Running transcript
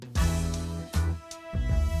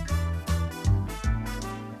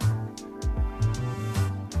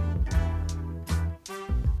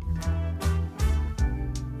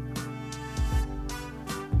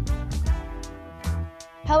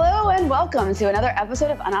and welcome to another episode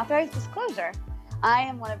of Unauthorized Disclosure. I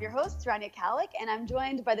am one of your hosts, Rania Kalik, and I'm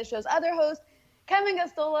joined by the show's other host, Kevin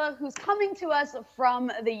Gastola, who's coming to us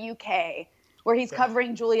from the UK, where he's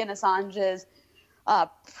covering Julian Assange's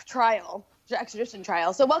extradition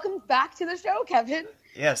trial. So welcome back to the show, Kevin.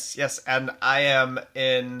 Yes, and I am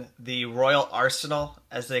in the Royal Arsenal,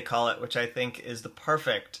 as they call it, which I think is the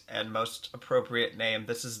perfect and most appropriate name.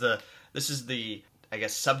 This is the I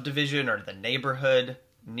guess, subdivision or the neighborhood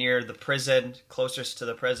near the prison, closest to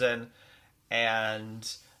the prison, and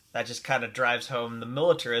that just kind of drives home the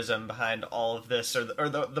militarism behind all of this, or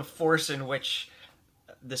the force in which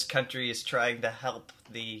this country is trying to help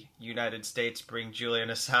the United States bring Julian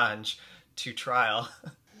Assange to trial.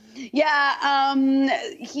 Yeah, I'm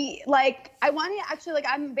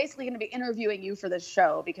basically going to be interviewing you for this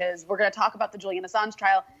show because we're going to talk about the Julian Assange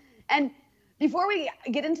trial. And before we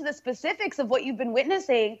get into the specifics of what you've been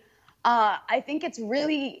witnessing, I think it's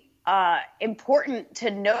really important to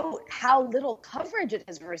note how little coverage it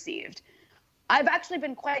has received. I've actually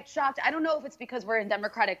been quite shocked. I don't know if it's because we're in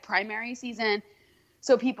Democratic primary season,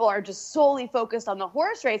 so people are just solely focused on the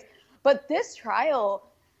horse race, but this trial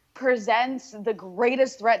presents the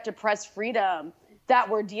greatest threat to press freedom that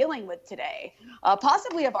we're dealing with today,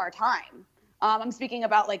 possibly of our time. I'm speaking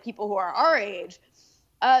about like people who are our age.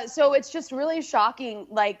 So it's just really shocking,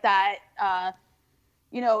 like that,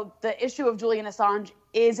 the issue of Julian Assange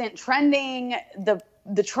isn't trending. The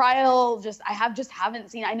trial I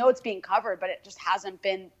haven't seen. I know it's being covered, but it just hasn't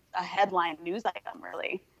been a headline news item,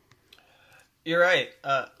 really. You're right.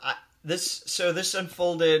 This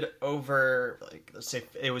unfolded over, let's say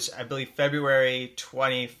it was, I believe, February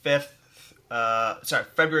 24th,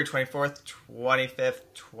 25th,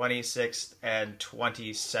 26th, and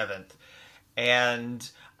 27th.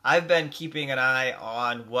 And I've been keeping an eye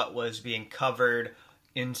on what was being covered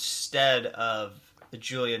instead of the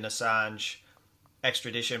Julian Assange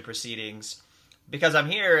extradition proceedings, because I'm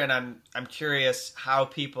here and I'm curious how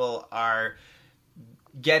people are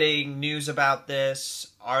getting news about this.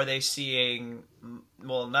 Are they seeing,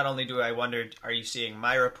 well, not only do I wonder, are you seeing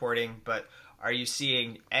my reporting, but are you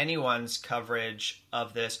seeing anyone's coverage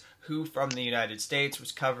of this? Who from the United States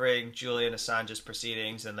was covering Julian Assange's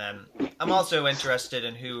proceedings? And then I'm also interested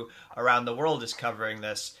in who around the world is covering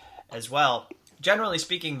this as well. Generally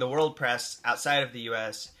speaking, the world press outside of the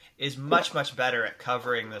U.S. is much, much better at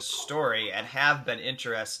covering this story and have been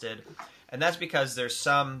interested. And that's because there's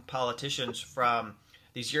some politicians from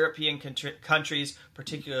these European countries,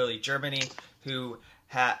 particularly Germany, who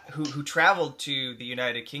traveled to the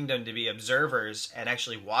United Kingdom to be observers and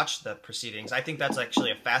actually watch the proceedings. I think that's actually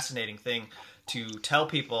a fascinating thing to tell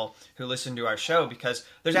people who listen to our show, because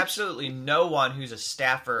there's absolutely no one who's a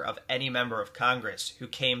staffer of any member of Congress who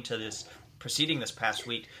came to this proceeding this past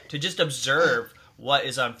week to just observe what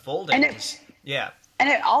is unfolding. And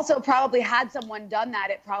it also probably, had someone done that,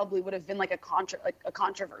 it probably would have been like a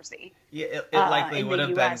controversy. Yeah, it likely would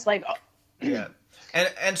have been. Yeah.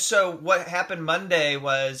 And so what happened Monday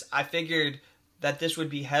was, I figured that this would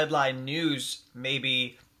be headline news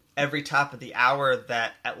maybe every top of the hour,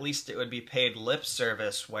 that at least it would be paid lip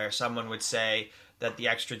service where someone would say that the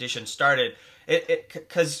extradition started.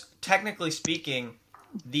 Because technically speaking,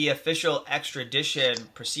 the official extradition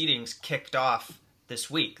proceedings kicked off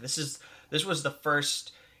this week. This was the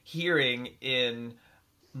first hearing in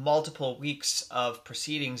multiple weeks of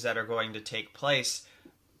proceedings that are going to take place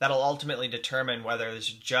that'll ultimately determine whether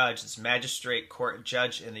this magistrate court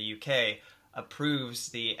judge in the UK, approves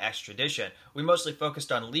the extradition. We mostly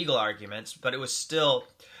focused on legal arguments, but it was still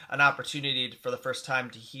an opportunity for the first time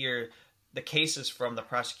to hear the cases from the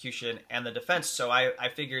prosecution and the defense. So I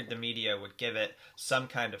figured the media would give it some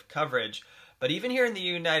kind of coverage. But even here in the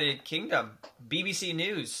United Kingdom, BBC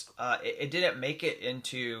News, it didn't make it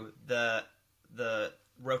into the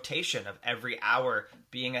rotation of every hour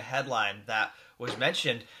being a headline that was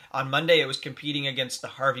mentioned. On Monday, it was competing against the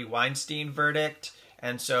Harvey Weinstein verdict,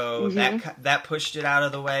 and so that pushed it out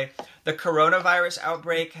of the way. The coronavirus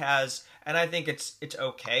outbreak has, and I think it's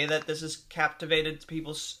okay that this has captivated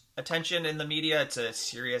people's attention in the media. It's a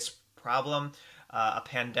serious problem. A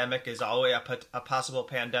pandemic is always a possible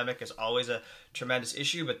pandemic is always a tremendous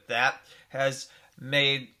issue, but that has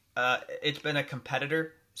made it's been a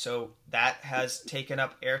competitor, so that has taken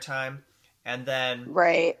up airtime. And then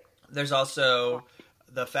there's also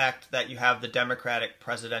the fact that you have the Democratic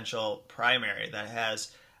presidential primary that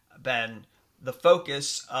has been the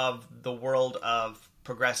focus of the world of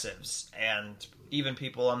progressives, and even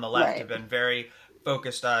people on the left have been very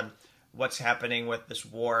focused on what's happening with this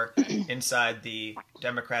war inside the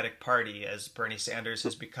Democratic Party, as Bernie Sanders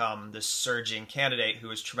has become this surging candidate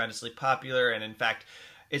who is tremendously popular and, in fact,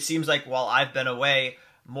 it seems like while I've been away,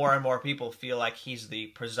 more and more people feel like he's the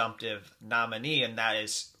presumptive nominee, and that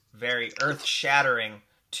is very earth-shattering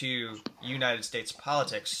to United States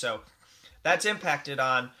politics. So that's impacted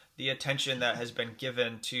on the attention that has been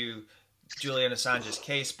given to Julian Assange's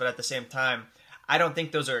case, but at the same time, I don't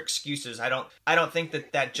think those are excuses. I don't think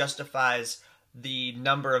that justifies the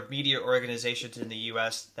number of media organizations in the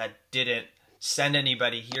U.S. that didn't send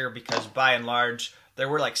anybody here, because by and large, there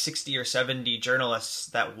were like 60 or 70 journalists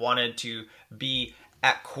that wanted to be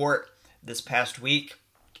at court this past week.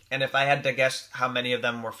 And if I had to guess how many of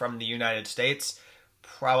them were from the United States,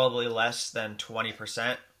 probably less than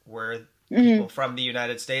 20% were people from the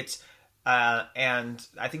United States. And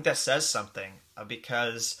I think that says something,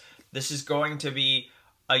 because this is going to be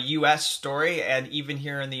a U.S. story. And even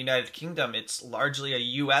here in the United Kingdom, it's largely a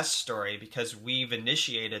U.S. story because we've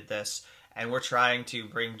initiated this and we're trying to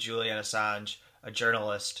bring Julian Assange, a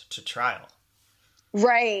journalist, to trial.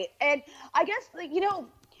 Right. And I guess,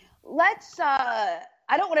 let's, I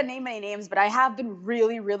don't want to name any names, but I have been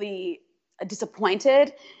really, really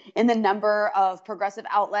disappointed in the number of progressive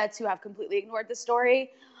outlets who have completely ignored the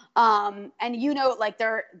story. And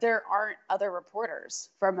there aren't other reporters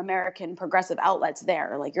from American progressive outlets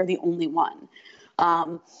there. Like, you're the only one.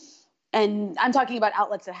 And I'm talking about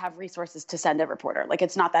outlets that have resources to send a reporter. Like,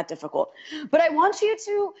 it's not that difficult. But I want you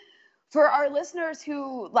to, for our listeners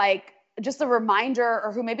who, just a reminder,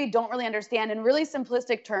 or who maybe don't really understand in really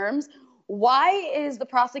simplistic terms, why is the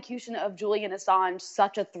prosecution of Julian Assange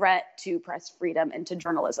such a threat to press freedom and to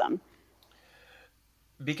journalism?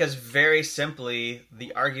 Because very simply,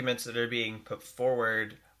 the arguments that are being put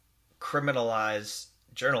forward criminalize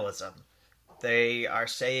journalism. They are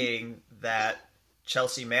saying that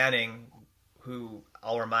Chelsea Manning, who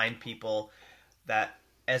I'll remind people that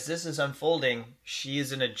as this is unfolding, she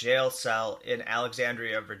is in a jail cell in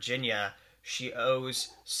Alexandria, Virginia. She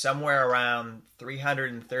owes somewhere around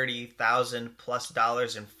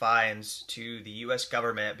 $330,000+ in fines to the U.S.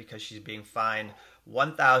 government because she's being fined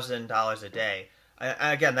 $1,000 a day.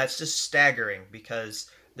 Again, that's just staggering,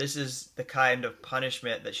 because this is the kind of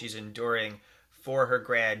punishment that she's enduring for her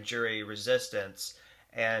grand jury resistance.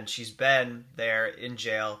 And she's been there in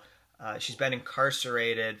jail. She's been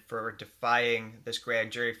incarcerated for defying this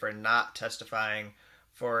grand jury, for not testifying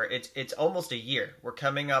for it's almost a year. We're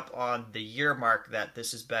coming up on the year mark that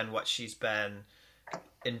this has been what she's been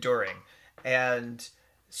enduring. And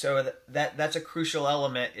so that's a crucial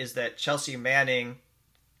element, is that Chelsea Manning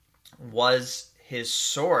was his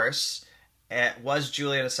source, was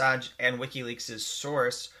Julian Assange and WikiLeaks'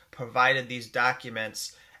 source, provided these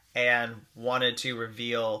documents and wanted to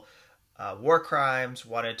reveal war crimes,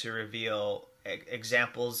 wanted to reveal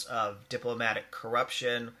examples of diplomatic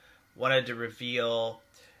corruption, wanted to reveal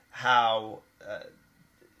how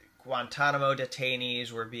Guantanamo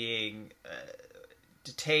detainees were being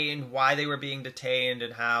detained, why they were being detained,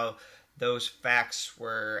 and how those facts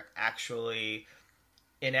were actually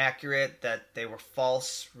inaccurate, that they were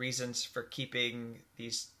false reasons for keeping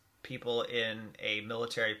these people in a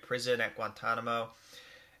military prison at Guantanamo.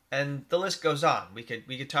 And the list goes on. We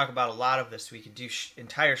could talk about a lot of this. We could do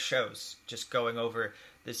entire shows just going over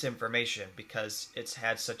this information because it's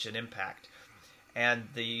had such an impact. And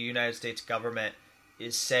the United States government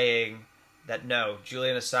is saying that no,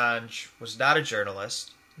 Julian Assange was not a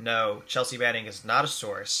journalist. No, Chelsea Manning is not a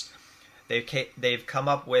source. They've come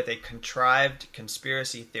up with a contrived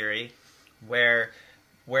conspiracy theory where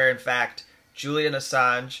in fact Julian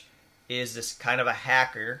Assange is this kind of a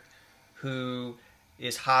hacker who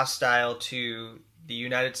is hostile to the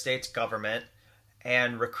United States government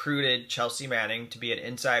and recruited Chelsea Manning to be an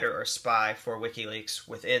insider or spy for WikiLeaks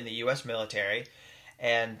within the U.S. military.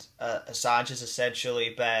 And Assange has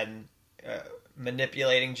essentially been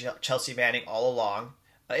manipulating Chelsea Manning all along.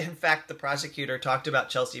 In fact, the prosecutor talked about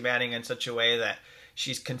Chelsea Manning in such a way that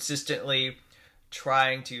she's consistently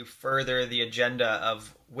trying to further the agenda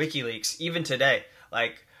of WikiLeaks, even today.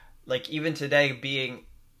 Like even today, being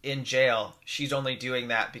in jail, she's only doing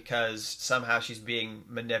that because somehow she's being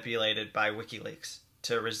manipulated by WikiLeaks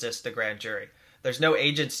to resist the grand jury. There's no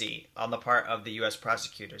agency on the part of the U.S.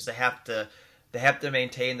 prosecutors. They have to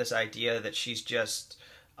maintain this idea that she's just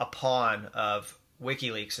a pawn of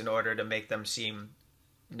WikiLeaks in order to make them seem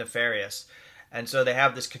nefarious. And so they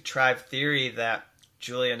have this contrived theory that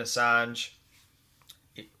Julian Assange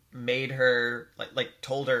made her,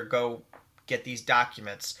 told her go get these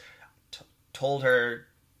documents, told her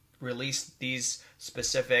release these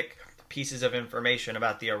specific pieces of information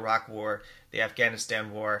about the Iraq War, the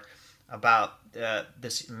Afghanistan War, about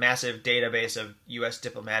this massive database of U.S.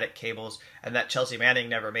 diplomatic cables, and that Chelsea Manning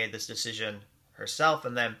never made this decision herself.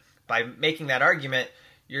 And then by making that argument,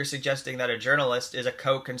 you're suggesting that a journalist is a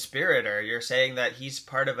co-conspirator. You're saying that he's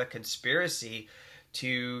part of a conspiracy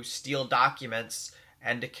to steal documents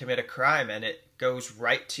and to commit a crime. And it goes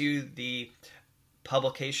right to the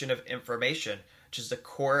publication of information, which is the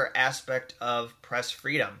core aspect of press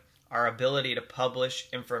freedom, our ability to publish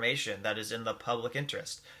information that is in the public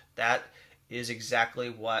interest. That is exactly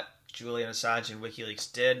what Julian Assange and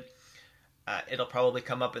WikiLeaks did. It'll probably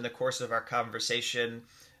come up in the course of our conversation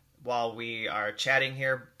while we are chatting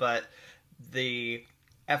here, but the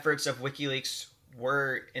efforts of WikiLeaks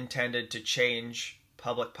were intended to change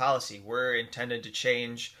public policy, were intended to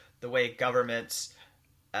change the way governments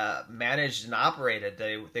managed and operated.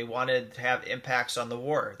 They wanted to have impacts on the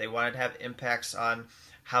war. They wanted to have impacts on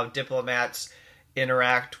how diplomats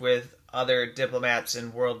interact with other diplomats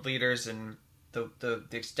and world leaders, and the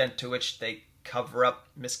extent to which they cover up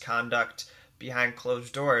misconduct behind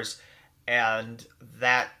closed doors. And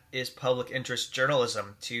that is public interest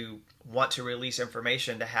journalism, to want to release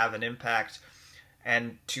information to have an impact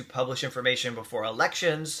and to publish information before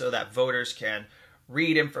elections so that voters can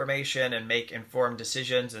read information and make informed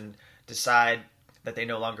decisions and decide that they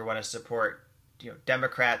no longer want to support,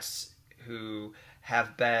 Democrats who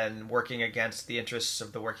have been working against the interests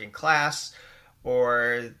of the working class,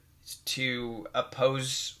 or to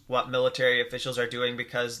oppose what military officials are doing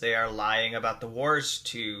because they are lying about the wars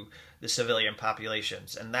to the civilian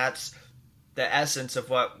populations. And that's the essence of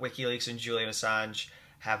what WikiLeaks and Julian Assange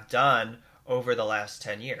have done over the last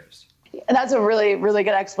 10 years. That's a really, really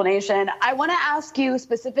good explanation. I want to ask you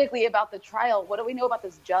specifically about the trial. What do we know about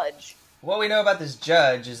this judge? What we know about this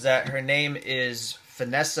judge is that her name is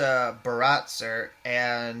Vanessa Baratzer,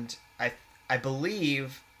 and I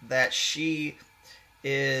believe that she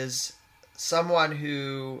is someone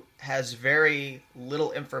who has very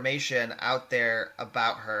little information out there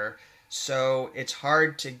about her, so it's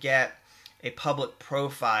hard to get a public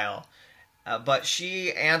profile. But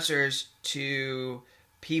she answers to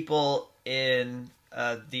people in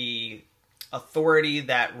the authority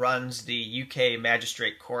that runs the UK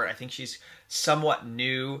Magistrate Court. I think she's somewhat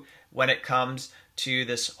new when it comes to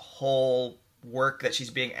this whole work that she's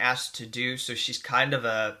being asked to do. So she's kind of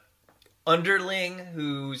a underling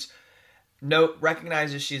who's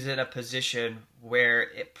recognizes she's in a position where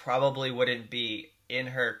it probably wouldn't be in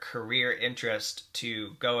her career interest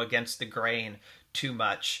to go against the grain too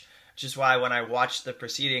much. Which is why when I watched the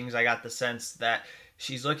proceedings, I got the sense that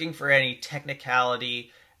she's looking for any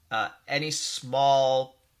technicality, any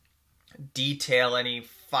small detail, any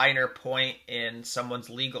finer point in someone's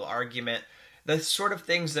legal argument, the sort of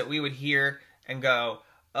things that we would hear and go,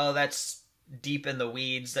 oh, that's deep in the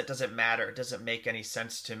weeds, that doesn't matter, it doesn't make any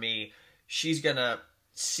sense to me. She's going to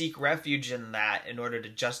seek refuge in that in order to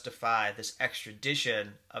justify this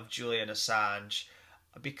extradition of Julian Assange,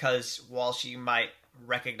 because while she might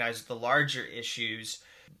recognize the larger issues,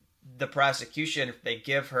 the prosecution, if they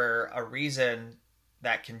give her a reason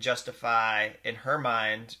that can justify, in her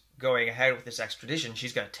mind, going ahead with this extradition,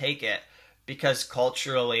 she's going to take it, because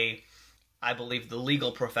culturally, I believe the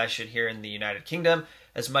legal profession here in the United Kingdom,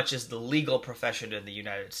 as much as the legal profession in the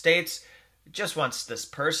United States, just wants this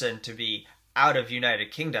person to be out of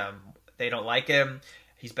United Kingdom. They don't like him.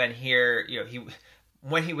 He's been here,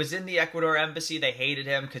 when he was in the Ecuador embassy, they hated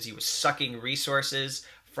him because he was sucking resources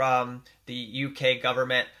from the UK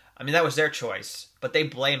government. I mean, that was their choice, but they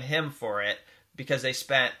blame him for it because they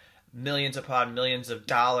spent millions upon millions of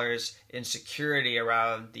dollars in security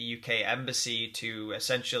around the UK embassy to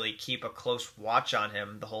essentially keep a close watch on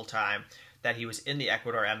him the whole time that he was in the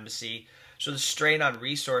Ecuador embassy. So the strain on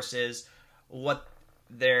resources, what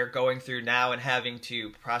they're going through now and having to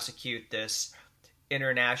prosecute this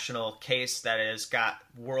international case that has got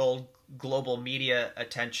global media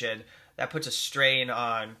attention, that puts a strain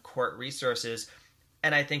on court resources.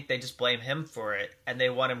 And I think they just blame him for it, and they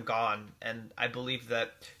want him gone. And I believe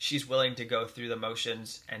that she's willing to go through the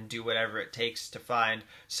motions and do whatever it takes to find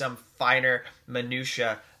some finer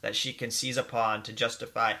minutia that she can seize upon to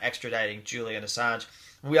justify extraditing Julian Assange.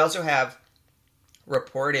 We also have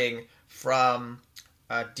reporting from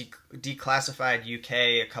Declassified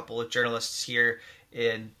UK, a couple of journalists here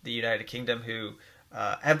in the United Kingdom who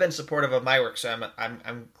have been supportive of my work, so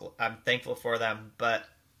I'm thankful for them. But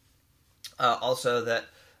also that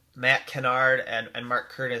Matt Kennard and Mark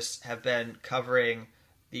Curtis have been covering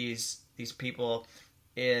these people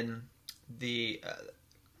in the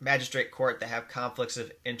magistrate court that have conflicts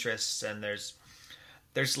of interests. And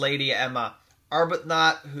there's Lady Emma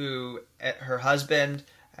Arbuthnot, who her husband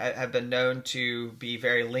have been known to be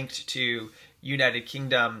very linked to United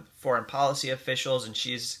Kingdom foreign policy officials, and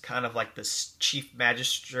she's kind of like this chief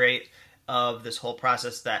magistrate of this whole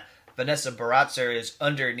process that Vanessa Baratzer is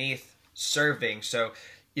underneath serving. So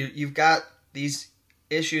you've got these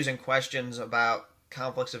issues and questions about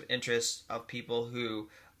conflicts of interest of people who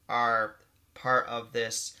are part of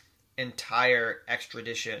this entire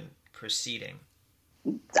extradition proceeding.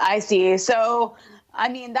 I see. So, I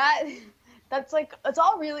mean, that's like, it's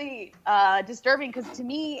all really disturbing, because to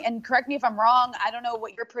me, and correct me if I'm wrong, I don't know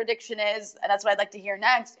what your prediction is, and that's what I'd like to hear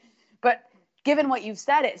next, but given what you've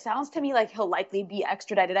said, it sounds to me like he'll likely be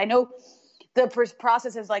extradited. I know the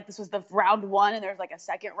process is like, this was the round one, and there's like a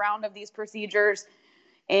second round of these procedures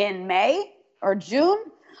in May or June.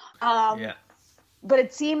 Yeah. But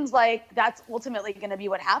it seems like that's ultimately going to be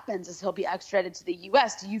what happens, is he'll be extradited to the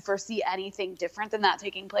U.S. Do you foresee anything different than that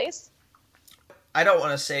taking place? I don't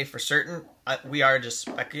want to say for certain. We are just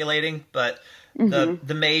speculating, but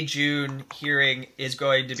the May-June hearing is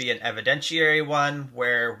going to be an evidentiary one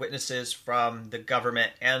where witnesses from the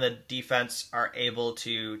government and the defense are able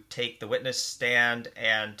to take the witness stand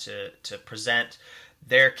and to present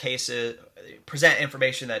their cases, present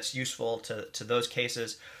information that's useful to those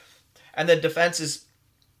cases. And the defense is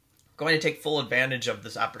going to take full advantage of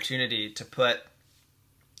this opportunity to put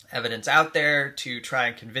evidence out there to try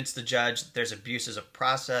and convince the judge that there's abuses of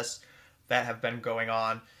process that have been going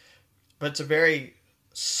on. But it's a very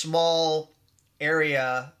small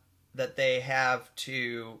area that they have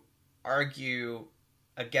to argue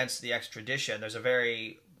against the extradition. There's a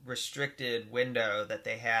very restricted window that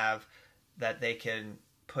they have that they can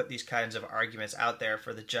put these kinds of arguments out there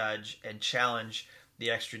for the judge and challenge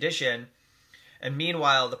the extradition. And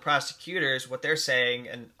meanwhile, the prosecutors, what they're saying,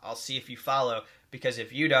 and I'll see if you follow, because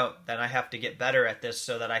if you don't, then I have to get better at this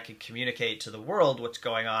so that I can communicate to the world what's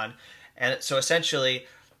going on. And so essentially,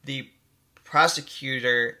 the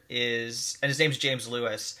prosecutor is, and his name's James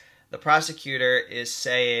Lewis, the prosecutor is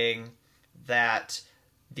saying that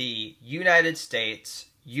the United States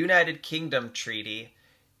United Kingdom treaty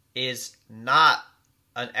is not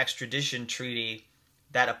an extradition treaty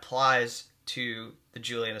that applies to the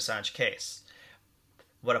Julian Assange case.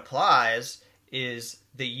 What applies is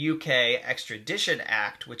the UK Extradition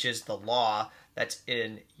Act, which is the law that's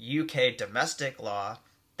in UK domestic law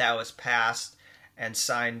that was passed and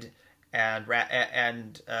signed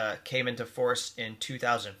and came into force in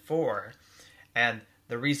 2004. And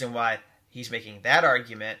the reason why he's making that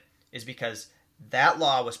argument is because that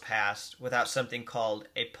law was passed without something called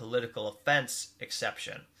a political offense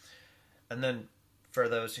exception. And then for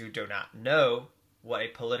those who do not know what a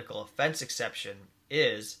political offense exception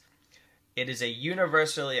is, it is a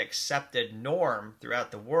universally accepted norm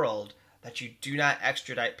throughout the world that you do not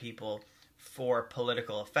extradite people for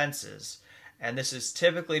political offenses. And this has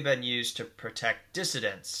typically been used to protect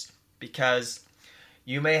dissidents, because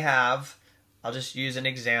you may have, I'll just use an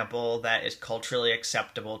example that is culturally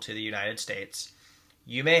acceptable to the United States.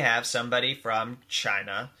 You may have somebody from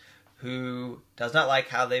China who does not like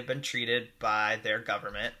how they've been treated by their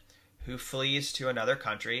government, who flees to another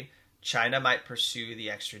country. China might pursue the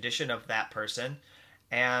extradition of that person,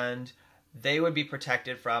 and they would be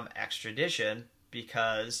protected from extradition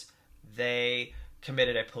because they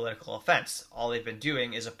committed a political offense. All they've been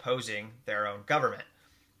doing is opposing their own government.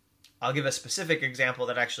 I'll give a specific example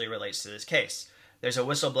that actually relates to this case. There's a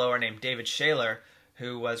whistleblower named David Shaler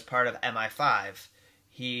who was part of MI5.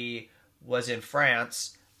 He was in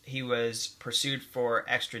France. He was pursued for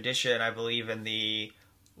extradition, I believe, in the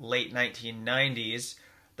late 1990s.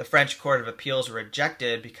 The French Court of Appeals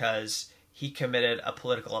rejected because he committed a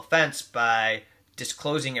political offense by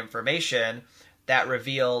disclosing information that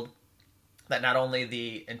revealed that not only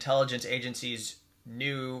the intelligence agencies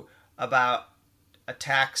knew about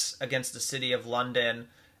attacks against the city of London,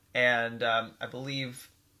 and I believe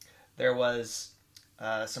there was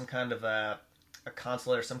some kind of a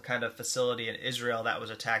consulate or some kind of facility in Israel that was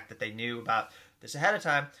attacked, that they knew about this ahead of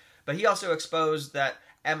time, but he also exposed that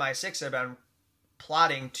MI6 had been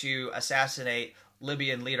plotting to assassinate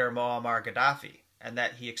Libyan leader Muammar Gaddafi, and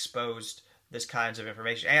that he exposed this kinds of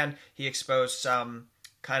information, and he exposed some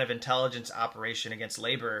kind of intelligence operation against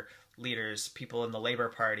labor leaders, people in the Labour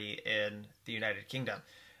Party in the United Kingdom.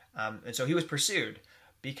 And so he was pursued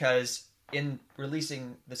because in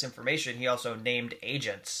releasing this information, he also named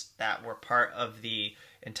agents that were part of the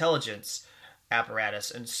intelligence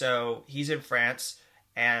apparatus. And so he's in France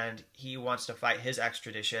and he wants to fight his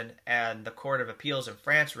extradition, and the Court of Appeals in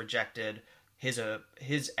France rejected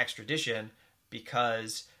his extradition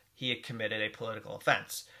because he had committed a political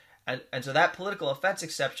offense. And so that political offense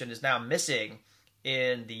exception is now missing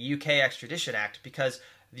in the UK Extradition Act, because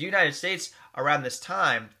the United States, around this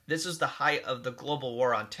time, this is the height of the global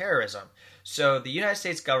war on terrorism. So the United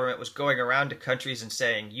States government was going around to countries and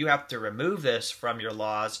saying, you have to remove this from your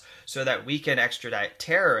laws so that we can extradite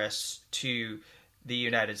terrorists to the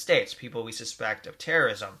United States, people we suspect of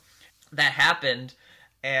terrorism. That happened,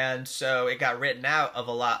 and so it got written out of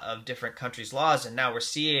a lot of different countries' laws, and now we're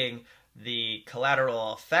seeing the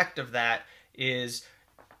collateral effect of that is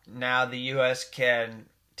now the U.S. can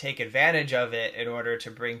take advantage of it in order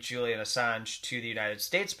to bring Julian Assange to the United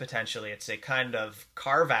States potentially. It's a kind of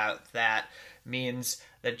carve-out that means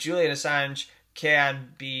that Julian Assange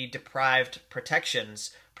can be deprived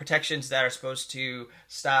protections that are supposed to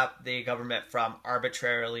stop the government from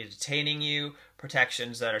arbitrarily detaining you,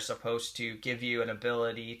 protections that are supposed to give you an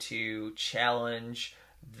ability to challenge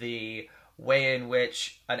the way in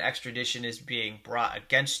which an extradition is being brought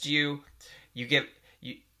against you.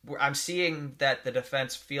 I'm seeing that the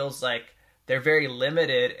defense feels like they're very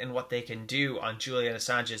limited in what they can do on Julian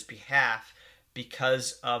Assange's behalf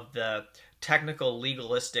because of the technical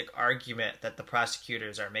legalistic argument that the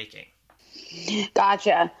prosecutors are making.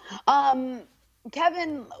 Gotcha.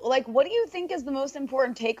 Kevin, what do you think is the most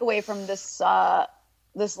important takeaway from this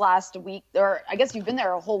this last week? Or I guess you've been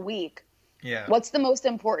there a whole week. Yeah. What's the most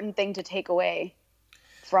important thing to take away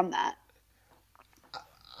from that?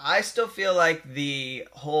 I still feel like the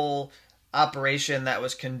whole operation that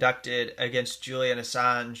was conducted against Julian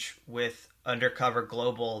Assange with Undercover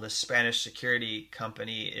Global, the Spanish security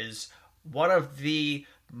company, is one of the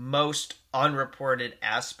most unreported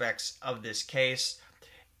aspects of this case.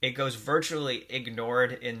 It goes virtually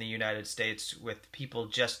ignored in the United States, with people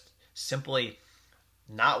just simply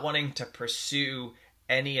not wanting to pursue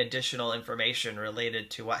any additional information related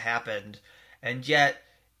to what happened. And yet,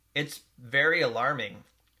 it's very alarming.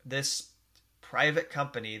 This private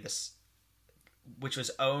company, which was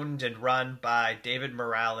owned and run by David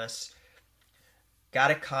Morales, got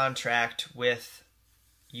a contract with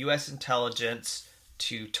U.S. intelligence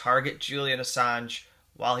to target Julian Assange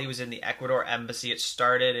while he was in the Ecuador embassy. It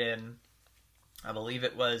started in, I believe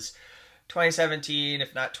it was 2017,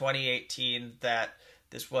 if not 2018, that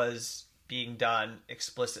this was being done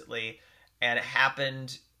explicitly. And it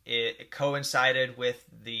happened, it coincided with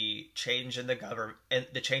the change in the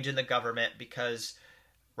government, because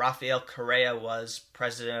Rafael Correa was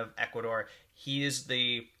president of Ecuador. He was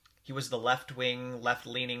the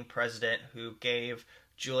left-leaning president who gave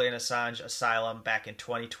Julian Assange asylum back in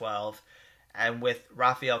 2012. And with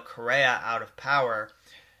Rafael Correa out of power,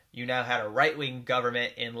 you now had a right-wing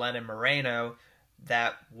government in Lenin Moreno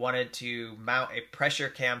that wanted to mount a pressure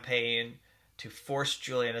campaign to force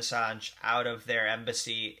Julian Assange out of their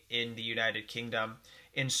embassy in the United Kingdom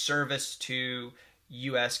in service to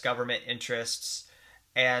U.S. government interests.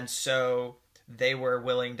 And so they were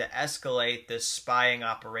willing to escalate this spying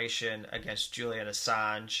operation against Julian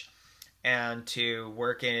Assange and to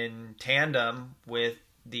work in tandem with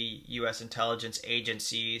the U.S. intelligence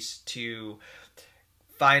agencies to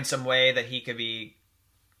find some way that he could be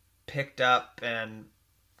picked up and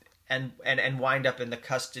wind up in the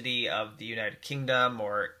custody of the United Kingdom,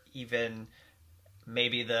 or even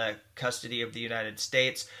maybe the custody of the United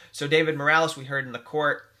States. So David Morales, we heard in the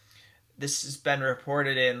court, this has been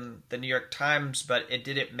reported in the New York Times, but it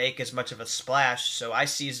didn't make as much of a splash. So I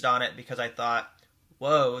seized on it because I thought,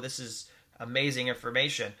 whoa, this is amazing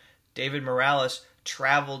information. David Morales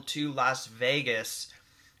traveled to Las Vegas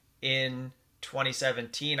in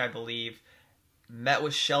 2017, I believe, met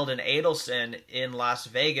with Sheldon Adelson in Las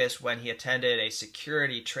Vegas when he attended a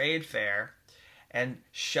security trade fair. And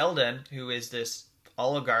Sheldon, who is this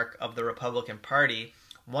oligarch of the Republican Party,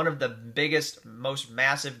 one of the biggest, most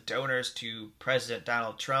massive donors to President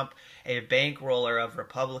Donald Trump, a bankroller of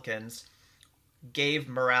Republicans, gave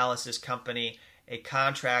Morales' company a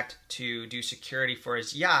contract to do security for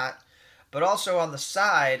his yacht. But also on the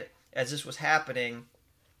side, as this was happening,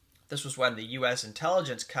 this was when the U.S.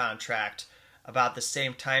 intelligence contract about the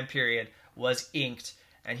same time period was inked,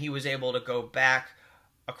 and he was able to go back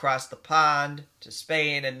across the pond to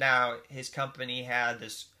Spain, and now his company had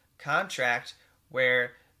this contract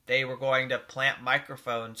where they were going to plant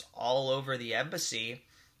microphones all over the embassy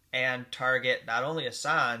and target not only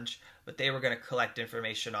Assange, but they were going to collect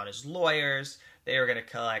information on his lawyers, they were going to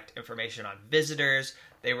collect information on visitors,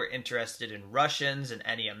 they were interested in Russians and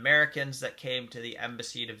any Americans that came to the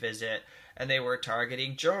embassy to visit, and they were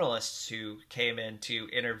targeting journalists who came in to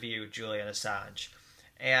interview Julian Assange.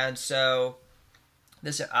 And so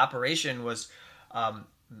this operation was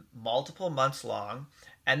multiple months long.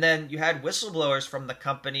 And then you had whistleblowers from the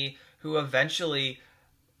company who eventually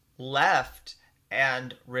left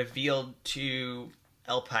and revealed to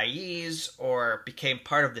El País or became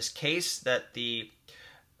part of this case that his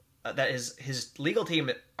legal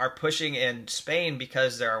team are pushing in Spain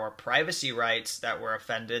because there are privacy rights that were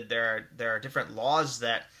offended. There are different laws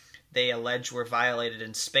that they allege were violated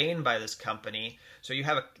in Spain by this company. So you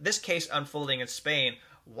have this case unfolding in Spain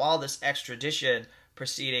while this extradition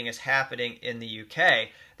proceeding is happening in the UK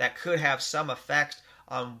that could have some effect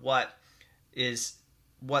on what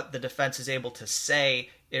the defense is able to say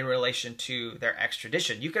in relation to their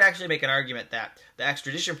extradition. You could actually make an argument that the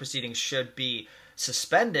extradition proceedings should be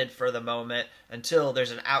suspended for the moment until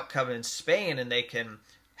there's an outcome in Spain and they can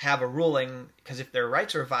have a ruling, because if their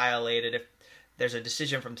rights are violated, if there's a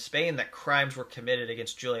decision from Spain that crimes were committed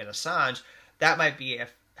against Julian Assange, that might be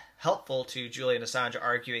helpful to Julian Assange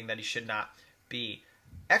arguing that he should not be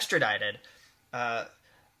extradited.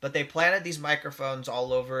 But they planted these microphones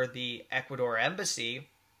all over the Ecuador embassy,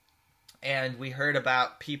 and we heard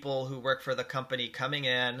about people who work for the company coming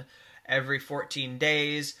in every 14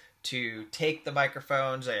 days to take the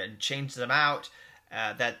microphones and change them out,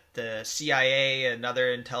 that the CIA and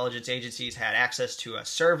other intelligence agencies had access to a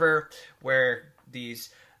server where the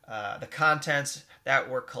contents that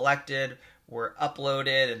were collected were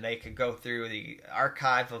uploaded, and they could go through the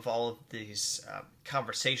archive of all of these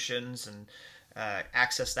conversations and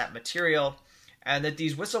access that material, and that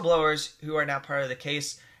these whistleblowers who are now part of the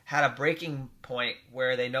case had a breaking point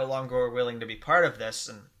where they no longer were willing to be part of this.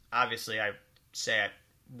 And obviously I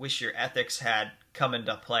wish your ethics had come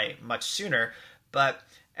into play much sooner, but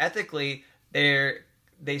ethically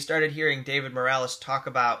they started hearing David Morales talk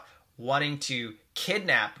about wanting to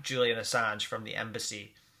kidnap Julian Assange from the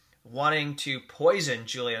embassy, wanting to poison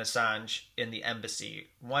Julian Assange in the embassy,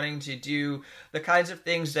 wanting to do the kinds of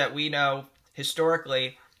things that we know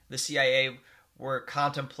historically the CIA were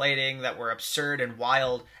contemplating that were absurd and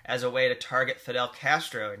wild as a way to target Fidel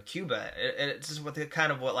Castro in Cuba. It's what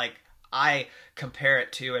I compare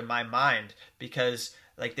it to in my mind, because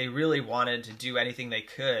they really wanted to do anything they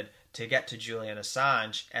could to get to Julian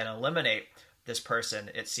Assange and eliminate this person,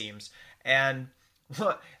 it seems. And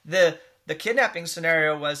the kidnapping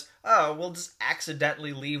scenario was, we'll just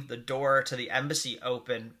accidentally leave the door to the embassy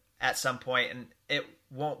open at some point, and it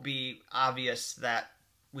won't be obvious that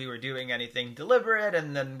we were doing anything deliberate,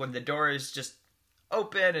 and then when the door is just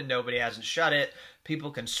open and nobody hasn't shut it, people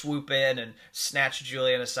can swoop in and snatch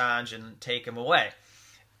Julian Assange and take him away.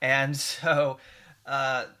 And so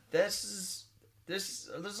there's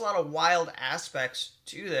a lot of wild aspects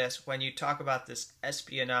to this when you talk about this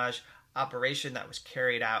espionage operation that was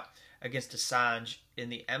carried out against Assange in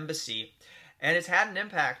the embassy. And it's had an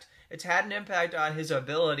impact. It's had an impact on his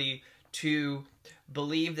ability to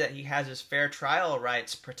believe that he has his fair trial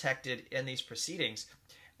rights protected in these proceedings.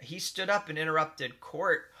 He stood up and interrupted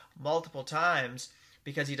court multiple times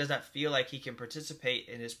because he does not feel like he can participate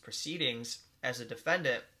in his proceedings as a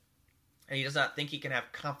defendant, and he does not think he can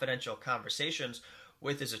have confidential conversations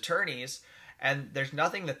with his attorneys, and there's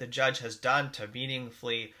nothing that the judge has done to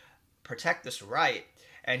meaningfully protect this right.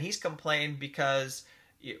 And he's complained because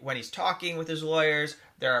when he's talking with his lawyers,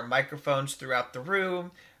 there are microphones throughout the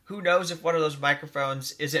room. Who knows if one of those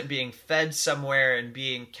microphones isn't being fed somewhere and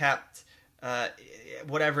being kept,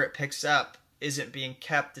 whatever it picks up isn't being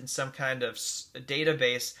kept in some kind of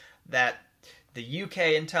database that the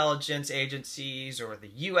UK intelligence agencies or the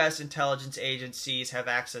US intelligence agencies have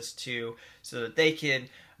access to, so that they can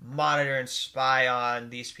monitor and spy on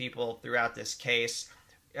these people throughout this case.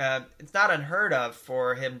 It's not unheard of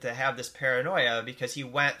for him to have this paranoia because he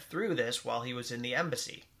went through this while he was in the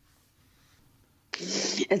embassy.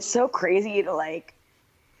 It's so crazy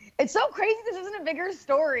it's so crazy this isn't a bigger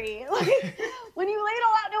story. When you lay it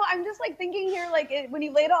all out, no, I'm just thinking here, when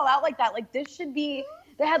you lay it all out like that, this should be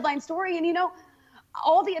the headline story. And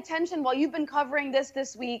all the attention while you've been covering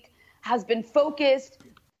this week has been focused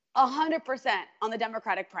 100% on the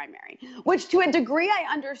Democratic primary, which to a degree I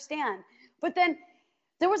understand. But then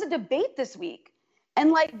there was a debate this week,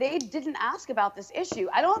 and they didn't ask about this issue.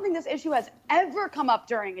 I don't think this issue has ever come up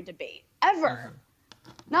during a debate, ever. Mm-hmm.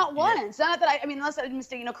 Not once. Yeah. Not that unless I'm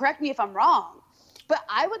mistaken, correct me if I'm wrong. But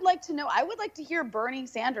I would like to know, I would like to hear Bernie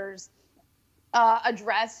Sanders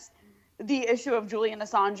address the issue of Julian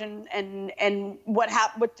Assange and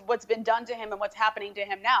what's been done to him and what's happening to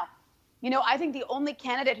him now. I think the only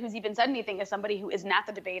candidate who's even said anything is somebody who isn't at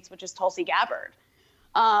the debates, which is Tulsi Gabbard.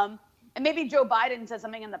 And maybe Joe Biden said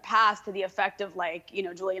something in the past to the effect of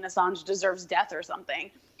Julian Assange deserves death or something.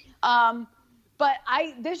 But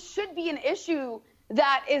this should be an issue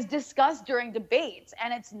that is discussed during debates,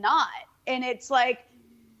 and it's not. And it's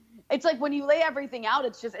when you lay everything out,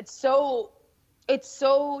 it's so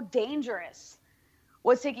dangerous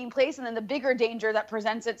what's taking place. And then the bigger danger that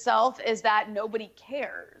presents itself is that nobody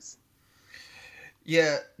cares.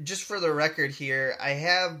 Yeah, just for the record here, I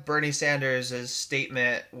have Bernie Sanders'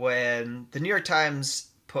 statement when the New York Times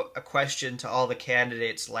put a question to all the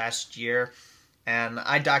candidates last year, and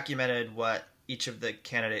I documented what each of the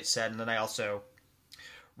candidates said, and then I also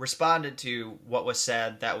responded to what was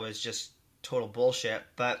said that was just total bullshit.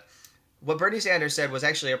 But what Bernie Sanders said was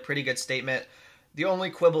actually a pretty good statement. The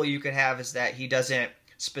only quibble you could have is that he doesn't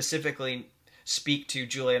specifically speak to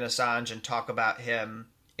Julian Assange and talk about him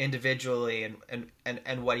individually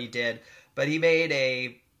and what he did, but he made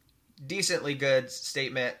a decently good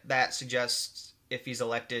statement that suggests if he's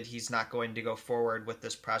elected, he's not going to go forward with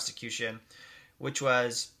this prosecution, which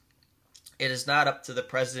was, it is not up to the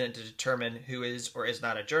president to determine who is or is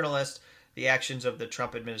not a journalist. The actions of the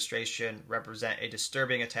Trump administration represent a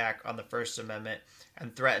disturbing attack on the First Amendment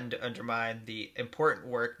and threaten to undermine the important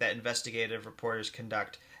work that investigative reporters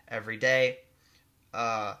conduct every day.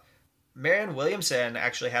 Marianne Williamson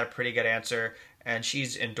actually had a pretty good answer, and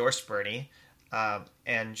she's endorsed Bernie.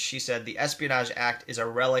 And she said, the Espionage Act is a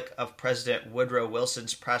relic of President Woodrow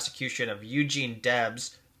Wilson's prosecution of Eugene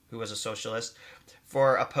Debs, who was a socialist,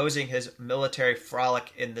 for opposing his military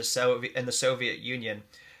frolic in the Soviet Union.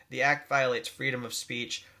 The act violates freedom of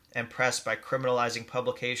speech and press by criminalizing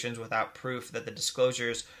publications without proof that the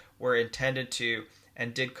disclosures were intended to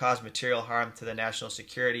and did cause material harm to the national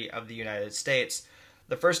security of the United States.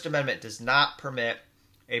 The First Amendment does not permit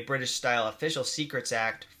a British-style Official Secrets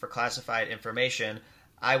Act for classified information.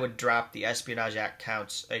 I would drop the Espionage Act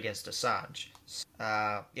counts against Assange.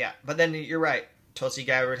 But then you're right. Tulsi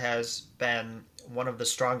Gabbard has been one of the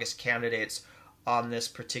strongest candidates on this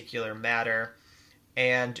particular matter.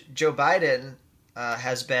 And Joe Biden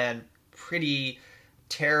has been pretty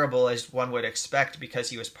terrible, as one would expect, because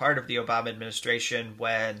he was part of the Obama administration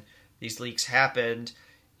when these leaks happened.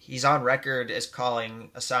 He's on record as calling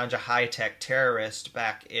Assange a high-tech terrorist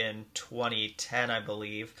back in 2010, I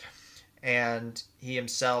believe. And he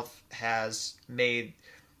himself has made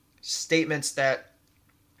statements that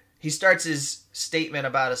he starts his statement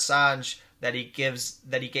about Assange that he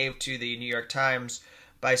gave to the New York Times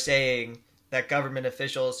by saying that government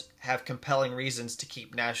officials have compelling reasons to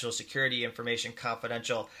keep national security information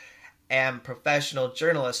confidential, and professional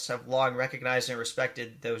journalists have long recognized and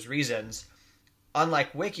respected those reasons.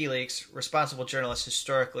 Unlike WikiLeaks, responsible journalists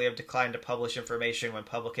historically have declined to publish information when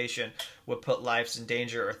publication would put lives in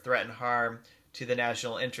danger or threaten harm to the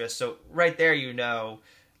national interest. So right there,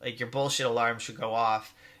 like, your bullshit alarm should go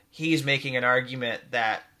off. He's making an argument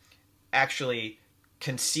that actually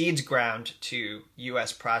concedes ground to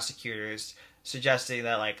U.S. prosecutors, suggesting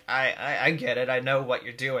that, like, I get it, I know what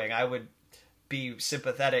you're doing, I would be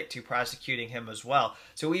sympathetic to prosecuting him as well.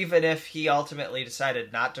 So even if he ultimately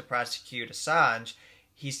decided not to prosecute Assange,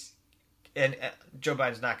 Joe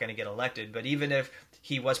Biden's not going to get elected, but even if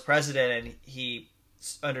he was president and he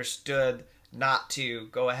understood not to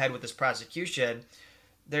go ahead with this prosecution,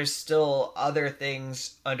 there's still other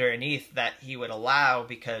things underneath that he would allow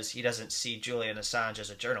because he doesn't see Julian Assange as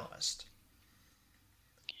a journalist.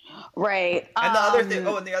 Right. And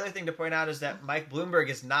the other thing to point out is that Mike Bloomberg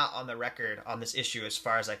is not on the record on this issue, as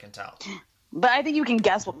far as I can tell. But I think you can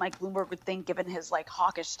guess what Mike Bloomberg would think, given his like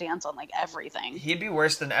hawkish stance on like everything. He'd be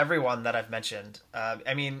worse than everyone that I've mentioned.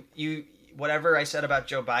 Whatever I said about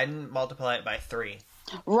Joe Biden, multiply it by 3.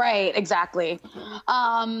 Right. Exactly.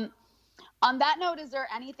 On that note, is there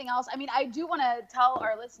anything else? I mean, I do want to tell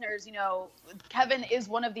our listeners, Kevin is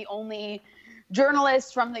one of the only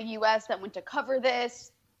journalists from the U.S. that went to cover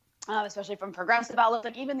this, especially from progressive outlets.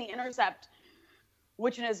 Like even The Intercept,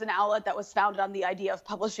 which is an outlet that was founded on the idea of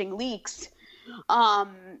publishing leaks,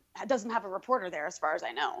 doesn't have a reporter there as far as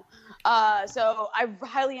I know. So I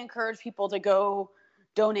highly encourage people to go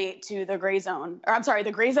donate to the Gray Zone. Or I'm sorry,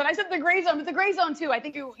 the Gray Zone. I said the Gray Zone, but the Gray Zone too. I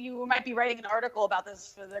think you might be writing an article about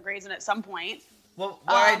this for the Gray Zone at some point. Well,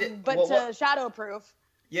 Shadowproof.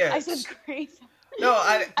 Yeah. I said Gray Zone. No,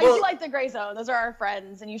 I do like the Gray Zone. Those are our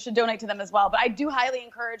friends, and you should donate to them as well. But I do highly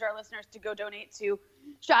encourage our listeners to go donate to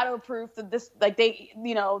Shadowproof.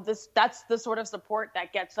 That's the sort of support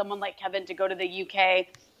that gets someone like Kevin to go to the UK.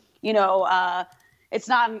 It's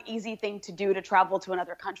not an easy thing to do to travel to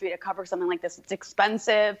another country to cover something like this. It's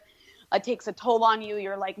expensive. It takes a toll on you.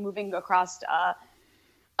 You're like moving across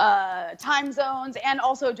time zones, and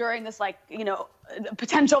also during this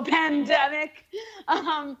potential pandemic.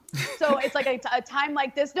 So it's like a time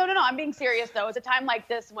like this. No, I'm being serious though. It's a time like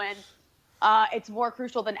this when it's more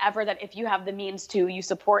crucial than ever that if you have the means to, you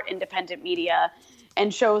support independent media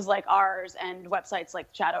and shows like ours and websites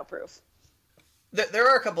like Shadowproof. There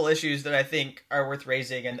are a couple issues that I think are worth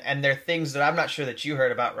raising, and they're things that I'm not sure that you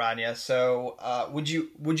heard about, Rania. So, would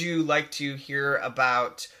you like to hear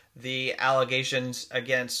about the allegations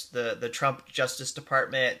against the Trump Justice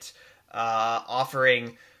Department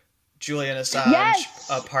offering Julian Assange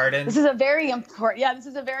a pardon? This is a very important. Yeah, this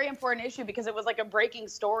is a very important issue because it was like a breaking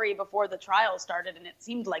story before the trial started, and it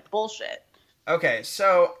seemed like bullshit. Okay,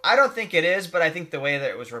 so I don't think it is, but I think the way that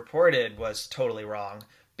it was reported was totally wrong,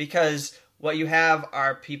 because what you have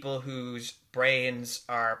are people whose brains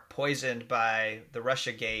are poisoned by the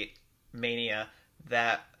Russiagate mania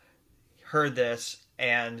that heard this,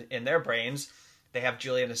 and in their brains, they have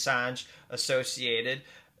Julian Assange associated.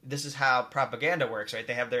 This is how propaganda works, right?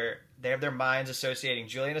 They have their minds associating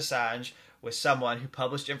Julian Assange with someone who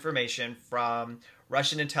published information from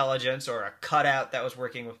Russian intelligence or a cutout that was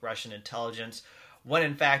working with Russian intelligence, when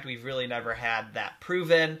in fact we've really never had that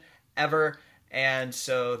proven ever. And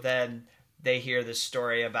so then they hear this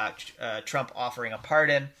story about Trump offering a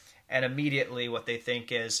pardon, and immediately what they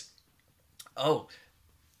think is, oh,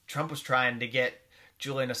 Trump was trying to get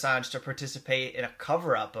Julian Assange to participate in a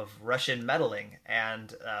cover-up of Russian meddling,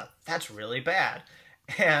 and that's really bad.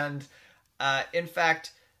 And in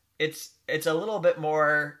fact, it's a little bit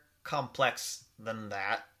more complex than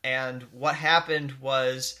that. And what happened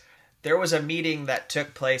was there was a meeting that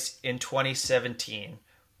took place in 2017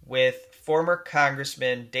 with former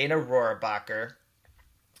Congressman Dana Rohrabacher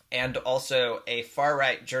and also a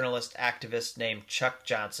far-right journalist activist named Chuck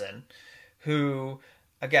Johnson, who,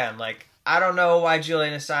 again, like, I don't know why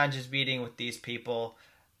Julian Assange is meeting with these people.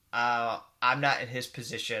 I'm not in his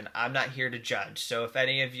position. I'm not here to judge. So if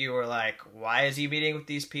any of you are like, why is he meeting with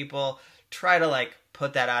these people? Try to, like,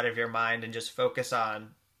 put that out of your mind and just focus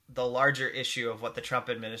on the larger issue of what the Trump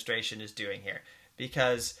administration is doing here.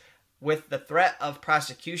 Because with the threat of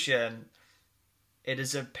prosecution, it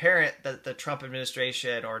is apparent that the Trump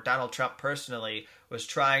administration, or Donald Trump personally, was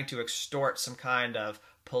trying to extort some kind of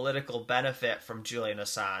political benefit from Julian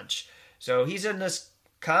Assange. So he's in this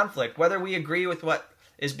conflict, whether we agree with what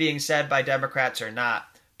is being said by Democrats or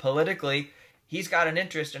not. Politically, he's got an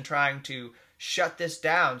interest in trying to shut this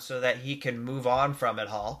down so that he can move on from it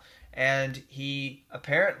all. And he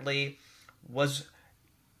apparently was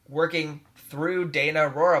working through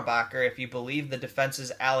Dana Rohrabacher, if you believe the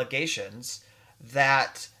defense's allegations,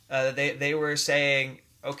 that they were saying,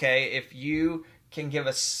 okay, if you can give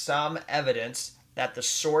us some evidence that the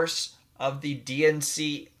source of the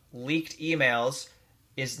DNC leaked emails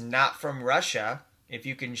is not from Russia, if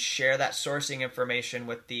you can share that sourcing information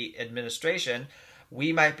with the administration,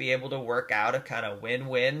 we might be able to work out a kind of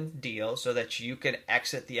win-win deal so that you can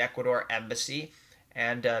exit the Ecuador embassy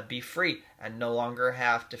and be free and no longer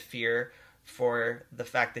have to fear for the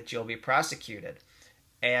fact that you'll be prosecuted.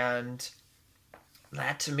 And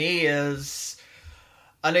that to me is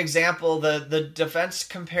an example. The defense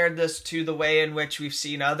compared this to the way in which we've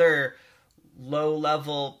seen other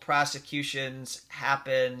low-level prosecutions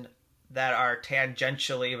happen that are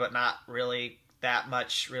tangentially but not really that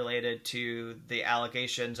much related to the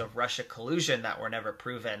allegations of Russia collusion that were never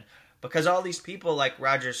proven. Because all these people like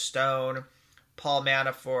Roger Stone, Paul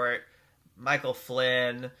Manafort, Michael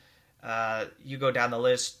Flynn, you go down the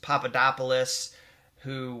list, Papadopoulos,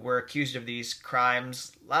 who were accused of these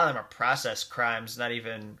crimes. A lot of them are process crimes, not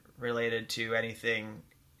even related to anything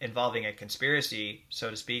involving a conspiracy, so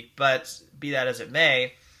to speak. But be that as it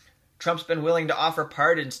may, Trump's been willing to offer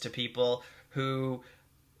pardons to people who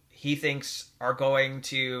he thinks are going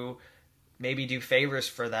to maybe do favors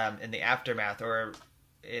for them in the aftermath, or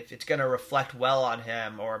if it's going to reflect well on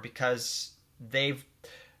him, or because they've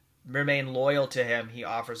remained loyal to him, he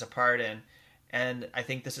offers a pardon. And I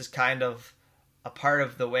think this is kind of a part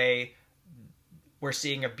of the way we're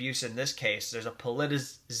seeing abuse in this case. There's a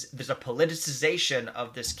politicization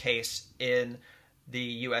of this case in the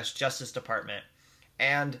U.S. Justice Department.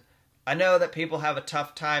 And I know that people have a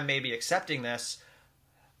tough time maybe accepting this,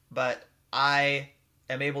 but I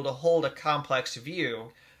am able to hold a complex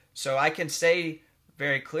view. So I can say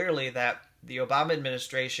very clearly that the Obama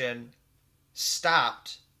administration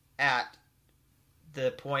stopped at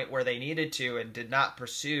the point where they needed to and did not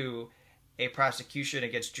pursue a prosecution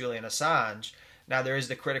against Julian Assange. Now, there is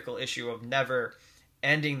the critical issue of never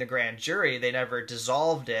ending the grand jury. They never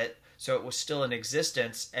dissolved it, so it was still in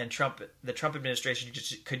existence, and the Trump administration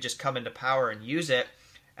could just come into power and use it,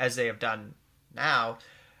 as they have done now.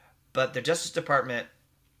 But the Justice Department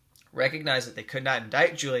recognized that they could not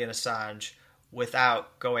indict Julian Assange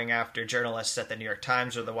without going after journalists at the New York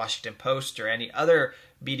Times or the Washington Post or any other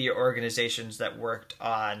media organizations that worked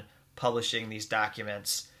on publishing these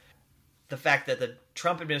documents. The fact that the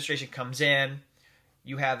Trump administration comes in,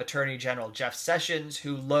 You have Attorney General Jeff Sessions,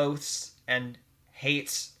 who loathes and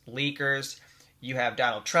hates leakers. You have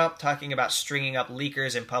Donald Trump talking about stringing up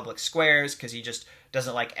leakers in public squares because he just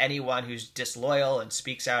doesn't like anyone who's disloyal and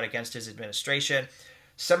speaks out against his administration.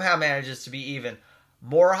 Somehow manages to be even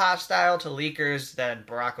more hostile to leakers than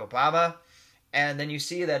Barack Obama. And then you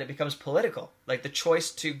see that it becomes political. Like, the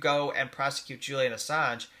choice to go and prosecute Julian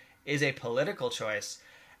Assange is a political choice.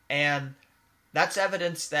 And that's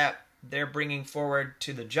evidence that they're bringing forward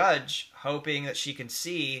to the judge, hoping that she can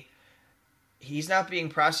see he's not being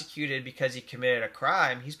prosecuted because he committed a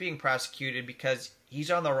crime. He's being prosecuted because he's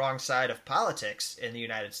on the wrong side of politics in the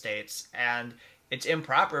United States, and it's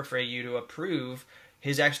improper for you to approve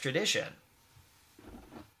his extradition.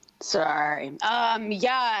 Sorry.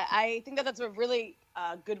 Yeah, I think that's a really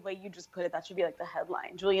good way you just put it. That should be like the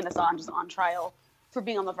headline. Julian Assange is on trial for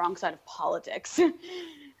being on the wrong side of politics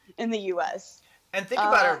in the U.S. And think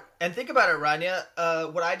about it. And think about it, Rania.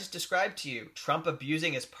 What I just described to you, Trump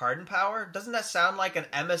abusing his pardon power. Doesn't that sound like an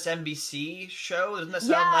MSNBC show? Doesn't that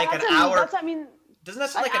sound like an hour? Doesn't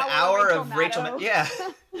that sound like an hour of Rachel Maddow? Yeah.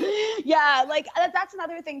 Yeah, like that's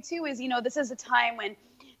another thing too. Is this is a time when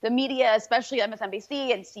the media, especially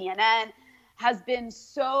MSNBC and CNN, has been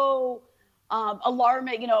so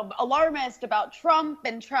alarmist about Trump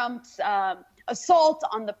and Trump's assault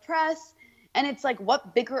on the press. And it's like,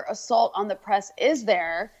 what bigger assault on the press is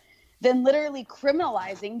there than literally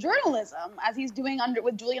criminalizing journalism, as he's doing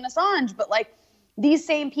with Julian Assange? But like, these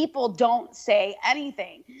same people don't say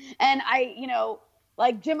anything. And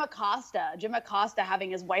like Jim Acosta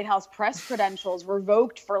having his White House press credentials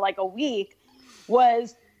revoked for like a week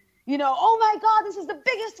was, oh my God, this is the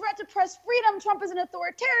biggest threat to press freedom. Trump is an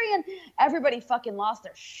authoritarian. Everybody fucking lost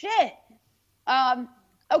their shit.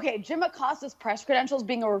 Okay, Jim Acosta's press credentials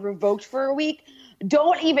being revoked for a week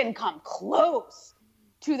don't even come close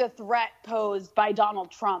to the threat posed by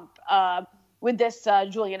Donald Trump with this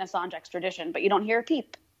Julian Assange extradition, but you don't hear a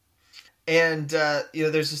peep. And,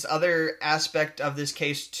 there's this other aspect of this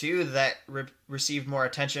case, too, that received more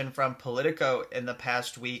attention from Politico in the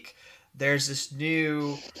past week. There's this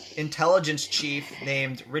new intelligence chief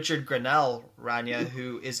named Richard Grenell, Rania,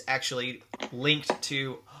 who is actually linked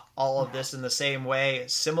to all of this in the same way,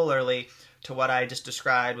 similarly to what I just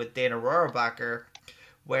described with Dana Rohrabacher,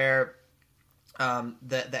 where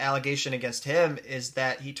the allegation against him is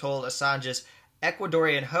that he told Assange's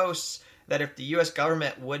Ecuadorian hosts that if the U.S.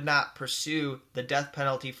 government would not pursue the death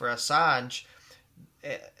penalty for Assange,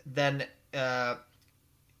 then in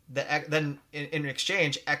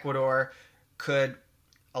exchange, Ecuador could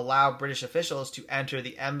allow British officials to enter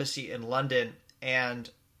the embassy in London and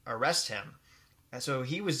arrest him. And so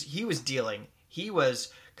he was dealing. He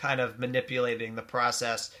was kind of manipulating the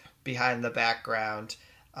process behind the background,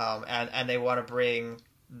 and they want to bring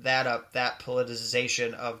that up, that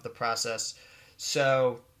politicization of the process.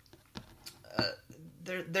 So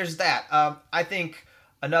there's that. I think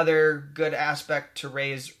another good aspect to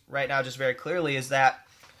raise right now, just very clearly, is that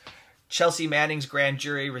Chelsea Manning's grand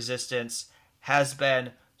jury resistance has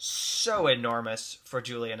been so enormous for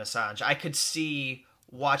Julian Assange. I could see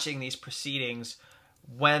watching these proceedings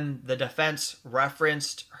when the defense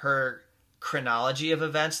referenced her chronology of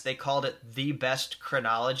events. They called it the best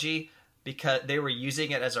chronology because they were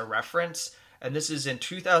using it as a reference. And this is in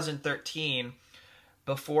 2013,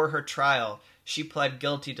 before her trial. She pled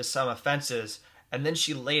guilty to some offenses, and then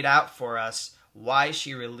she laid out for us why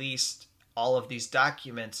she released all of these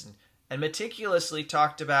documents and meticulously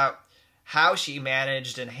talked about how she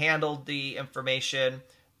managed and handled the information,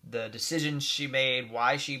 the decisions she made,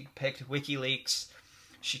 why she picked WikiLeaks.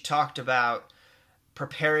 She talked about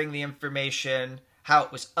preparing the information, how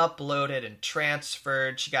it was uploaded and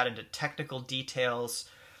transferred. She got into technical details.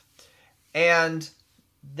 And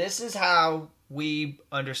this is how we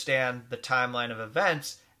understand the timeline of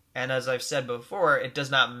events. And as I've said before, it does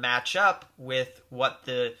not match up with what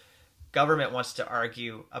the government wants to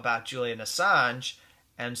argue about Julian Assange.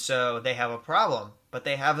 And so they have a problem. But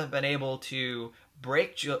they haven't been able to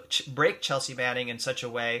break Chelsea Manning in such a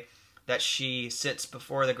way that she sits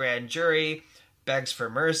before the grand jury, begs for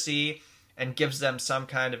mercy, and gives them some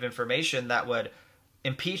kind of information that would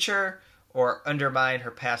impeach her or undermine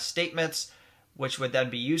her past statements, which would then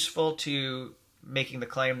be useful to making the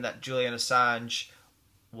claim that Julian Assange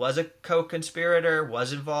was a co-conspirator,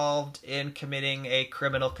 was involved in committing a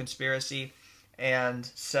criminal conspiracy. And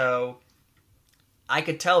so I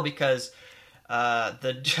could tell because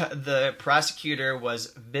the prosecutor was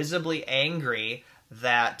visibly angry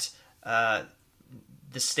that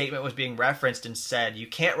the statement was being referenced and said, you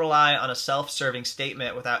can't rely on a self-serving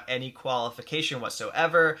statement without any qualification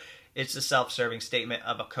whatsoever. It's a self-serving statement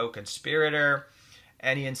of a co-conspirator.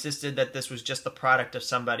 and he insisted that this was just the product of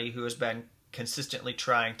somebody who has been consistently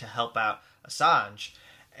trying to help out Assange.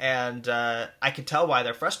 And I can tell why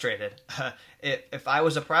they're frustrated. If I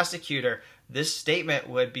was a prosecutor, this statement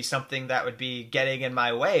would be something that would be getting in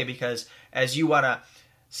my way, because as you want to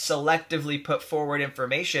selectively put forward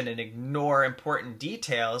information and ignore important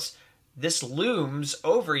details, this looms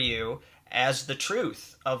over you as the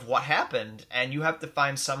truth of what happened, and you have to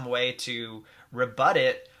find some way to rebut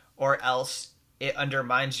it, or else it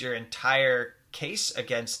undermines your entire case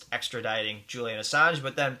against extraditing Julian Assange.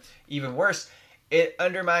 But then, even worse, it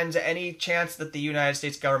undermines any chance that the United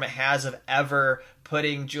States government has of ever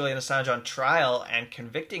putting Julian Assange on trial and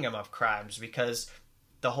convicting him of crimes, because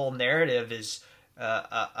the whole narrative is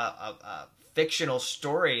a fictional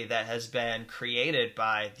story that has been created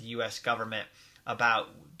by the U.S. government about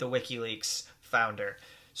the WikiLeaks founder.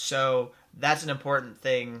 So that's an important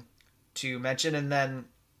thing to mention. And then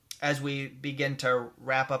as we begin to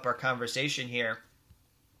wrap up our conversation here,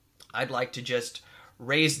 I'd like to just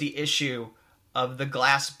raise the issue of the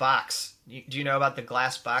glass box. Do you know about the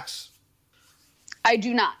glass box? I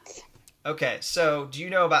do not. Okay, so do you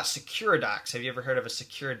know about secure docs? Have you ever heard of a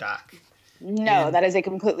secure doc? No, that is a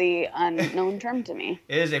completely unknown term to me.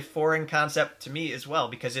 It is a foreign concept to me as well,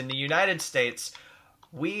 because in the United States,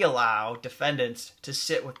 we allow defendants to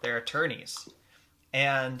sit with their attorneys.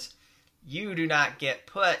 And you do not get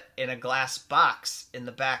put in a glass box in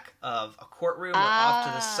the back of a courtroom or off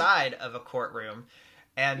to the side of a courtroom.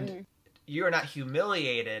 And you are not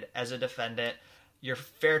humiliated as a defendant. Your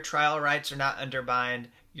fair trial rights are not undermined.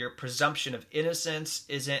 Your presumption of innocence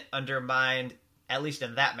isn't undermined, at least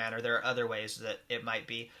in that manner. There are other ways that it might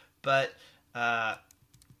be. But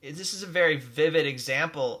this is a very vivid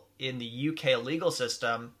example in the UK legal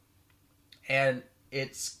system. And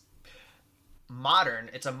it's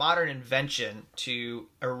modern. It's a modern invention to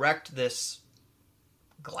erect this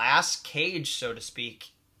glass cage, so to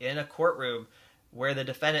speak, in a courtroom where the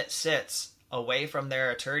defendant sits away from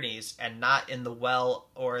their attorneys and not in the well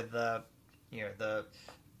or the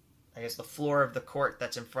floor of the court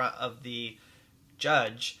that's in front of the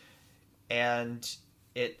judge. And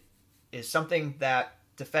it is something that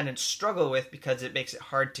defendants struggle with because it makes it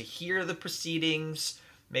hard to hear the proceedings,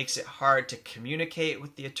 makes it hard to communicate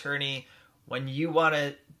with the attorney. When you want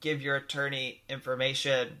to give your attorney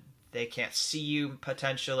information, they can't see you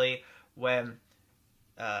potentially. When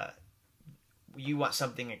you want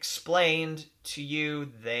something explained to you,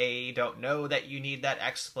 they don't know that you need that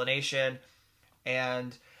explanation.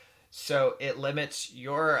 And so it limits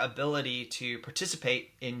your ability to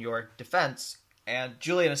participate in your defense. And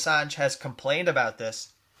Julian Assange has complained about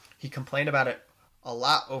this. He complained about it a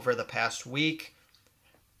lot over the past week.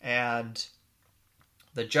 And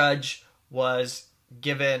the judge was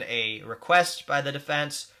given a request by the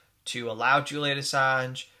defense to allow Julian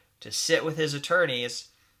Assange to sit with his attorneys.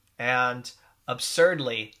 And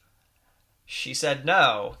absurdly, she said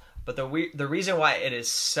no. But the reason why it is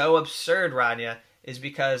so absurd, Rania, is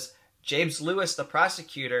because James Lewis, the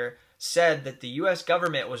prosecutor, said that the U.S.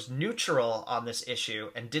 government was neutral on this issue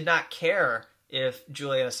and did not care if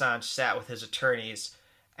Julian Assange sat with his attorneys,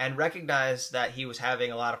 and recognized that he was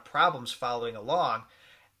having a lot of problems following along,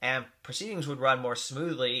 and proceedings would run more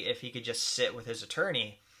smoothly if he could just sit with his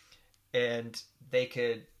attorney and they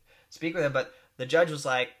could speak with him. But the judge was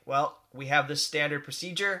like, well, we have this standard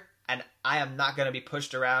procedure, and I am not going to be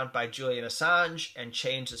pushed around by Julian Assange and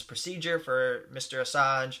change this procedure for Mr.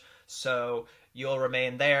 Assange, so you'll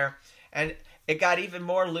remain there. And it got even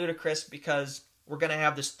more ludicrous because we're going to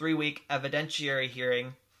have this 3-week evidentiary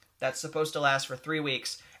hearing that's supposed to last for 3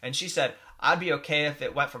 weeks. And she said, I'd be okay if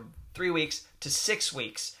it went from 3 weeks to 6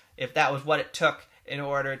 weeks, if that was what it took in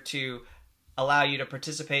order to allow you to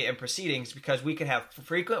participate in proceedings, because we could have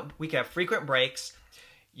frequent breaks.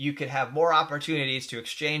 You could have more opportunities to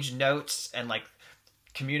exchange notes and like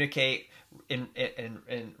communicate in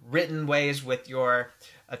written ways with your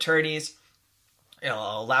attorneys.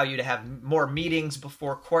 It'll allow you to have more meetings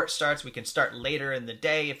before court starts. We can start later in the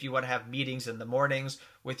day if you want to have meetings in the mornings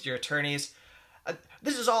with your attorneys.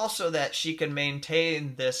 This is also that she can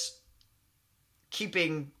maintain this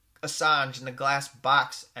keeping Assange in the glass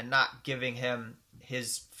box and not giving him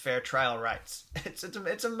his fair trial rights. It's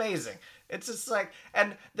amazing. It's just like,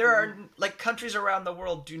 and there are like countries around the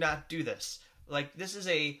world do not do this. Like, this is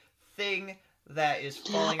a thing that is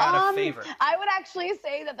falling out of favor. I would actually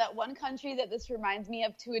say that one country that this reminds me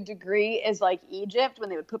of to a degree is like Egypt, when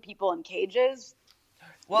they would put people in cages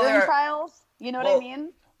during trials. You know what I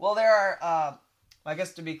mean? Well, there are, I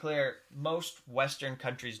guess to be clear, it's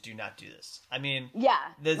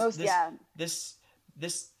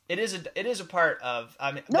it is a part of.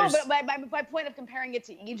 I mean, no, but my point of comparing it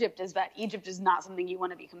to Egypt is that Egypt is not something you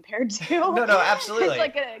want to be compared to. No, absolutely. It's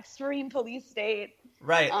like an extreme police state.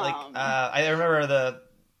 Right. Like I remember the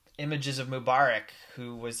images of Mubarak,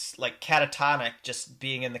 who was like catatonic, just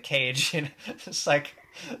being in the cage, and it's like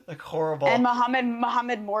horrible. And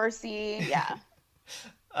Mohammed Morsi,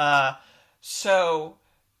 yeah. So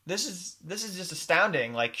this is just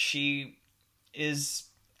astounding. Like she is,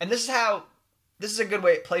 and this is a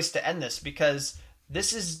good place to end this, because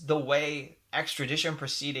this is the way extradition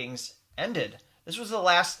proceedings ended. This was the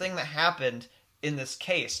last thing that happened in this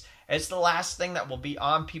case. It's the last thing that will be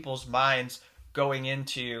on people's minds going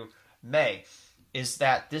into May, is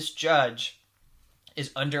that this judge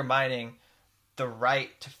is undermining the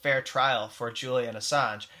right to fair trial for Julian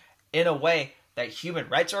Assange in a way that human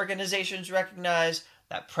rights organizations recognize,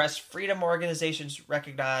 that press freedom organizations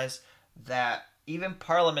recognize, that even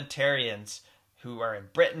parliamentarians who are in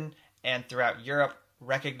Britain and throughout Europe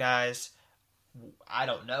recognize. I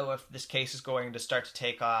don't know if this case is going to start to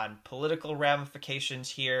take on political ramifications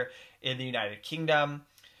here in the United Kingdom,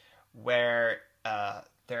 where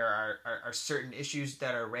there are certain issues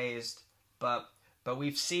that are raised, but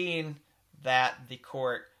we've seen that the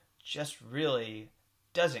court just really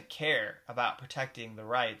doesn't care about protecting the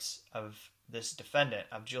rights of this defendant,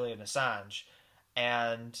 of Julian Assange.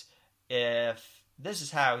 And if this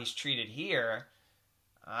is how he's treated here,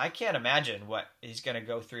 I can't imagine what he's going to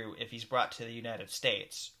go through if he's brought to the United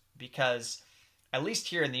States. Because, at least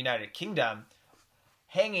here in the United Kingdom,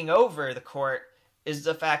 hanging over the court is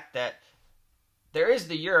the fact that there is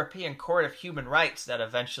the European Court of Human Rights that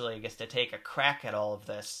eventually gets to take a crack at all of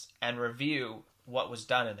this and review what was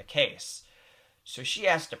done in the case. So she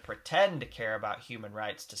has to pretend to care about human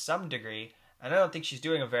rights to some degree, and I don't think she's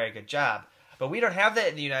doing a very good job. But we don't have that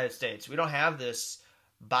in the United States. We don't have this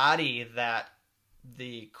body that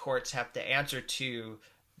the courts have to answer to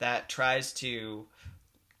that tries to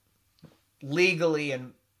legally,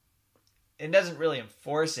 and it doesn't really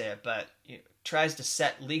enforce it, but tries to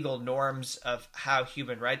set legal norms of how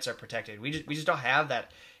human rights are protected. We just don't have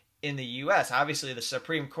that in the U.S. Obviously, the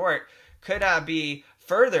Supreme Court could not be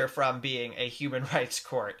further from being a human rights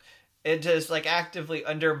court. It just actively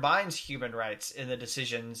undermines human rights in the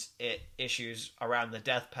decisions it issues around the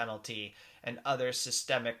death penalty and other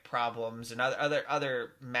systemic problems and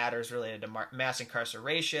other matters related to mass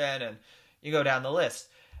incarceration, and you go down the list.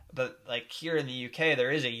 But here in the UK,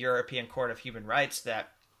 there is a European Court of Human Rights that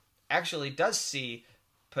actually does see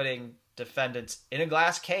putting defendants in a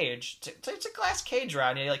glass cage. It's a glass cage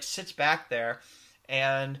around. He sits back there,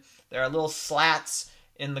 and there are little slats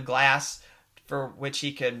in the glass for which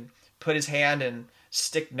he can put his hand and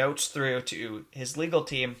stick notes through to his legal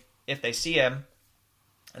team if they see him.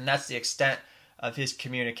 And that's the extent of his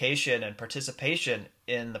communication and participation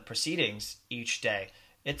in the proceedings each day.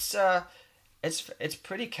 It's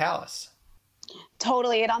pretty callous.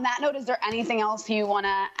 Totally. And on that note, is there anything else you want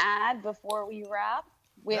to add before we wrap?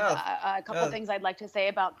 We have a couple things I'd like to say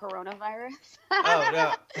about coronavirus.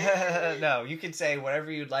 No. You can say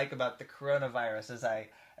whatever you'd like about the coronavirus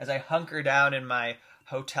as I hunker down in my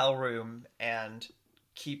hotel room and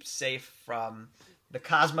keep safe from the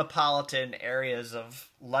cosmopolitan areas of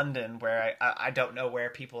London, where I don't know where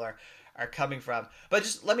people are coming from.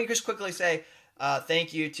 But let me quickly say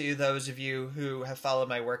thank you to those of you who have followed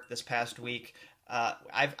my work this past week.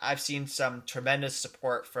 I've seen some tremendous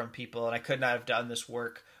support from people, and I could not have done this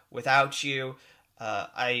work without you.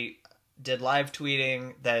 I did live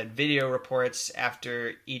tweeting, then video reports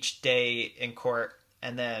after each day in court,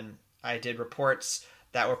 and then I did reports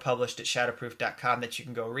that were published at shadowproof.com that you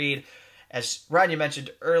can go read. As Rania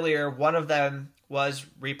mentioned earlier, one of them was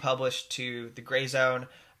republished to the Gray Zone.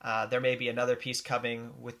 There may be another piece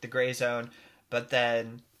coming with the Gray Zone, but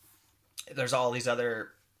then there's all these other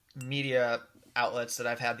media outlets that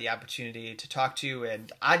I've had the opportunity to talk to,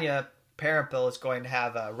 and Anya Parampil is going to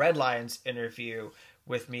have a Red Lions interview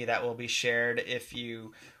with me that will be shared if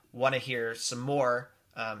you want to hear some more.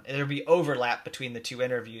 There'll be overlap between the two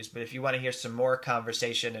interviews, but if you want to hear some more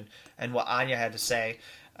conversation and what Anya had to say,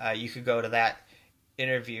 you could go to that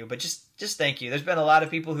interview. But just thank you. There's been a lot of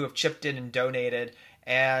people who have chipped in and donated,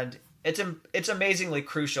 and it's amazingly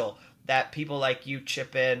crucial that people like you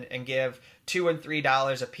chip in and give $2 and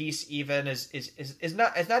 $3 a piece. Even is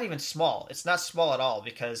not even small. It's not small at all,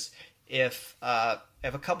 because if a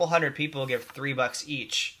couple hundred people give $3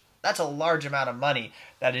 each, that's a large amount of money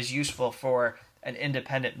that is useful for an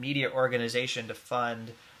independent media organization to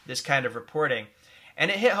fund this kind of reporting. And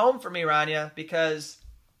it hit home for me, Rania, because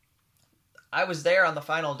I was there on the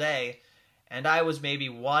final day, and I was maybe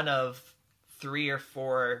one of 3 or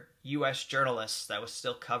 4 U.S. journalists that was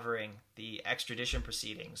still covering the extradition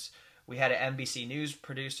proceedings. We had an NBC News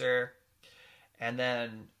producer, and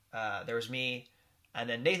then there was me, and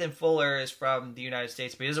then Nathan Fuller is from the United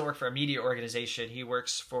States, but he doesn't work for a media organization. He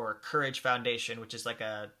works for Courage Foundation, which is like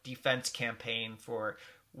a defense campaign for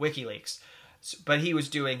WikiLeaks. But he was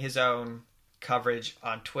doing his own coverage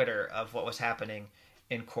on Twitter of what was happening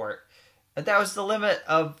in court. But that was the limit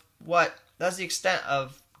of that's the extent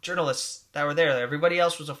of journalists that were there. Everybody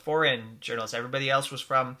else was a foreign journalist. Everybody else was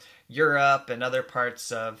from Europe and other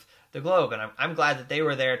parts of the globe. And I'm glad that they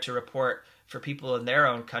were there to report for people in their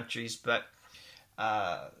own countries. But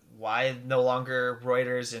why no longer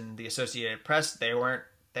Reuters and the Associated Press? They weren't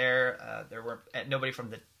there. There were nobody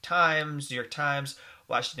from the Times, New York Times,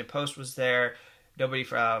 Washington Post was there. Nobody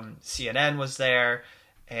from CNN was there.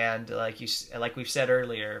 And like we've said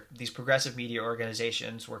earlier, these progressive media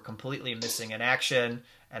organizations were completely missing in action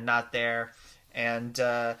and not there. And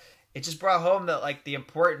it just brought home that the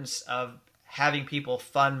importance of having people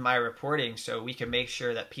fund my reporting so we can make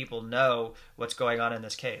sure that people know what's going on in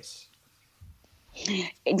this case.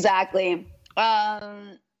 Exactly.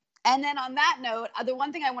 And then on that note, the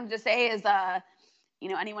one thing I wanted to say is,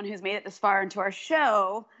 anyone who's made it this far into our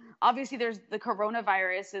show, obviously there's the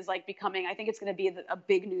coronavirus is becoming, I think it's going to be a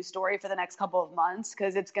big news story for the next couple of months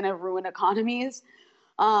because it's going to ruin economies.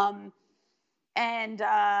 And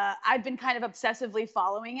I've been kind of obsessively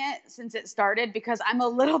following it since it started because I'm a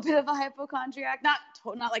little bit of a hypochondriac, not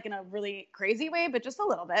like in a really crazy way, but just a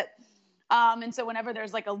little bit. And so whenever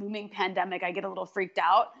there's a looming pandemic, I get a little freaked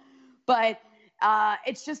out. But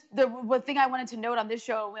it's just the one thing I wanted to note on this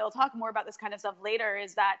show, and we'll talk more about this kind of stuff later,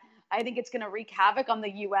 is that I think it's going to wreak havoc on the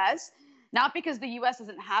U.S., not because the U.S.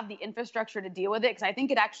 doesn't have the infrastructure to deal with it, because I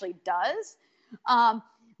think it actually does,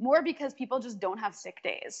 more because people just don't have sick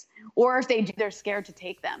days, or if they do, they're scared to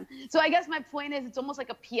take them. So I guess my point is it's almost like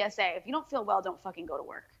a PSA. If you don't feel well, don't fucking go to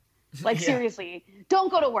work. Yeah. Seriously, don't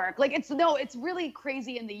go to work. It's really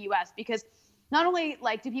crazy in the U.S. because not only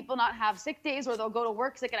do people not have sick days or they'll go to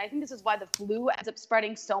work sick, and I think this is why the flu ends up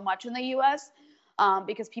spreading so much in the U.S.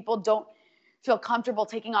 Because people don't feel comfortable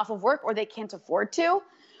taking off of work or they can't afford to.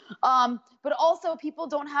 But also people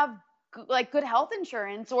don't have good health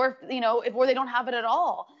insurance or they don't have it at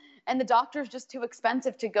all. And the doctor's just too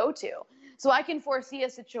expensive to go to. So I can foresee a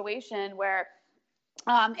situation where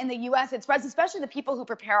in the U.S. it spreads, especially the people who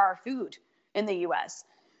prepare our food in the U.S.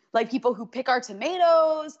 People who pick our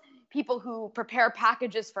tomatoes, people who prepare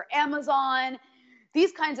packages for Amazon,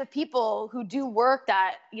 these kinds of people who do work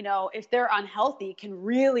that, if they're unhealthy can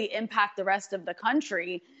really impact the rest of the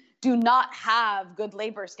country, do not have good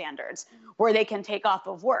labor standards where they can take off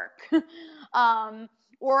of work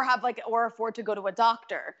or have or afford to go to a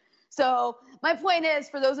doctor. So my point is,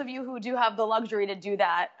 for those of you who do have the luxury to do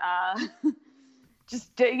that,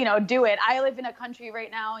 just, do it. I live in a country right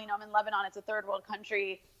now, I'm in Lebanon. It's a third world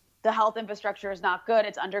country. The health infrastructure is not good.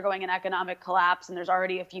 It's undergoing an economic collapse, and there's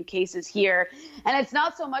already a few cases here. And it's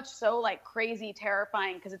not so much so crazy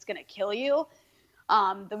terrifying because it's going to kill you.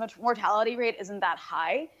 The mortality rate isn't that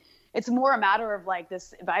high. It's more a matter of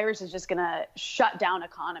this virus is just going to shut down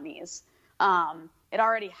economies. It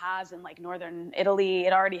already has in northern Italy.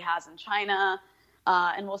 It already has in China.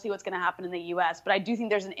 And we'll see what's going to happen in the U.S. But I do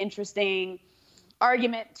think there's an interesting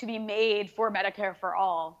argument to be made for Medicare for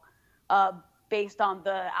all, based on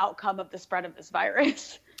the outcome of the spread of this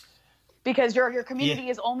virus. Because your community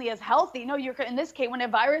is only as healthy. No, in this case, when a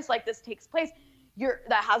virus like this takes place,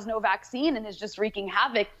 that has no vaccine and is just wreaking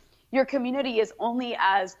havoc, your community is only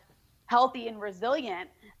as healthy and resilient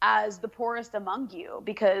as the poorest among you,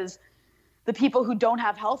 because the people who don't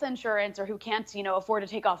have health insurance or who can't, afford to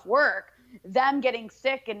take off work, them getting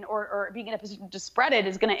sick or being in a position to spread it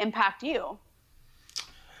is going to impact you.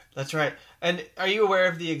 That's right. And are you aware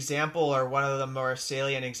of the example, or one of the more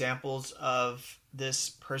salient examples, of this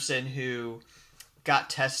person who got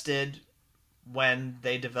tested when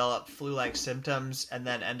they developed flu-like symptoms and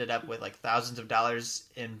then ended up with thousands of dollars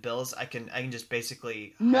in bills? I can just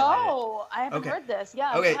basically No, I haven't heard this.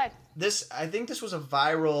 Yeah. Okay. I think this was a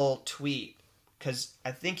viral tweet because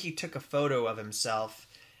I think he took a photo of himself.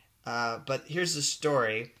 But here's the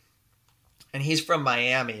story. And he's from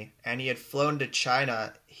Miami, and he had flown to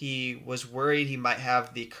China. He was worried he might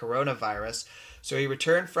have the coronavirus. So he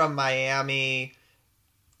returned from Miami,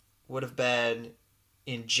 would have been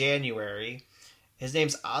in January. His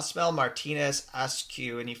name's Osmel Martinez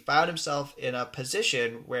Askew, and he found himself in a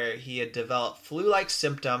position where he had developed flu-like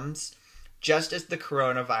symptoms just as the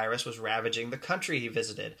coronavirus was ravaging the country he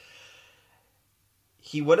visited.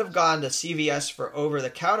 He would have gone to CVS for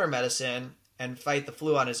over-the-counter medicine and fight the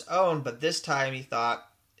flu on his own, but this time he thought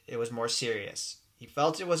it was more serious. He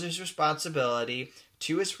felt it was his responsibility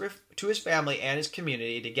to his family and his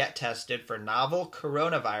community to get tested for novel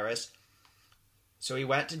coronavirus. So he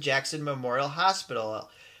went to Jackson Memorial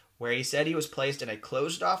Hospital, where he said he was placed in a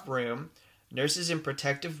closed-off room. Nurses in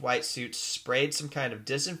protective white suits sprayed some kind of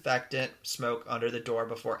disinfectant smoke under the door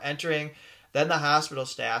before entering. Then the hospital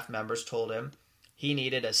staff members told him he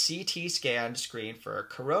needed a CT scan to screen for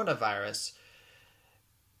coronavirus.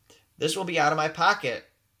 "This will be out of my pocket,"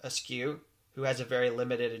 Askew, who has a very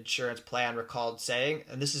limited insurance plan, recalled saying,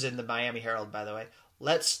 and this is in the Miami Herald, by the way,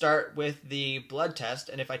 "Let's start with the blood test,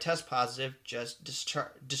 and if I test positive, just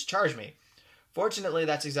discharge me." Fortunately,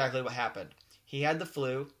 that's exactly what happened. He had the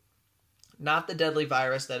flu, not the deadly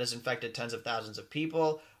virus that has infected tens of thousands of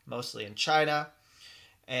people, mostly in China,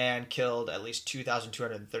 and killed at least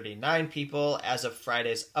 2,239 people as of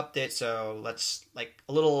Friday's update. So let's,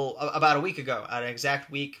 about a week ago, an exact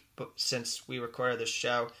week since we recorded this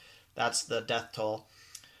show, that's the death toll.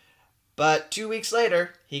 But 2 weeks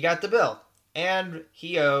later, he got the bill, and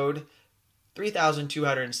he owed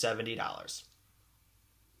 $3,270.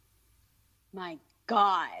 My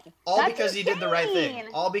God. All because he did the right thing.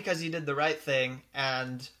 All because he did the right thing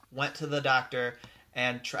and went to the doctor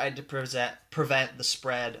and tried to prevent the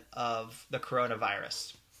spread of the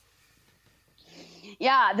coronavirus.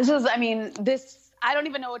 Yeah, I don't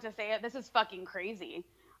even know what to say. This is fucking crazy.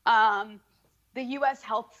 The U.S.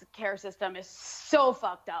 healthcare system is so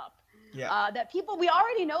fucked up. Yeah. That we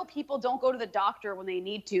already know people don't go to the doctor when they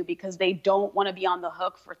need to because they don't want to be on the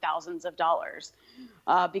hook for thousands of dollars.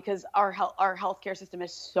 Because our healthcare system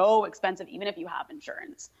is so expensive, even if you have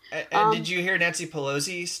insurance. And did you hear Nancy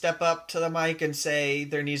Pelosi step up to the mic and say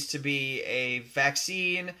there needs to be a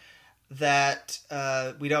vaccine, that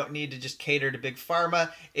we don't need to just cater to big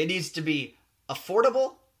pharma? It needs to be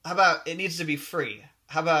affordable. How about it needs to be free?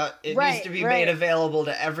 How about it needs to be made available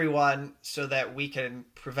to everyone so that we can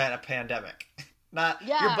prevent a pandemic? Not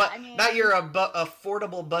your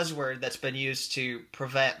affordable buzzword that's been used to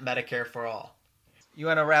prevent Medicare for all. You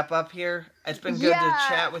want to wrap up here? It's been good to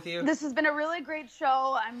chat with you. This has been a really great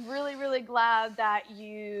show. I'm really, really glad that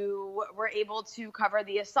you were able to cover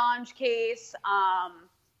the Assange case.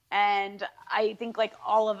 And I think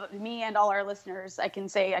all of me and all our listeners, I can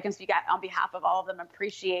speak on behalf of all of them,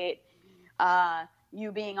 appreciate you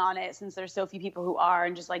being on it, since there's so few people who are,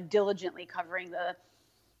 and just diligently covering the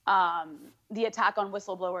attack on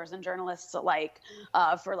whistleblowers and journalists for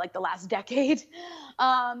the last decade.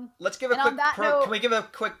 Let's give can we give a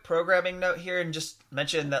quick programming note here and just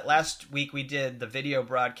mention that last week we did the video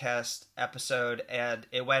broadcast episode and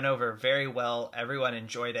it went over very well. Everyone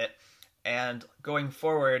enjoyed it. And going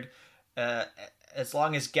forward, as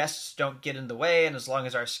long as guests don't get in the way and as long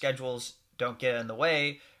as our schedules don't get in the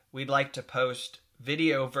way, we'd like to post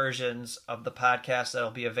video versions of the podcast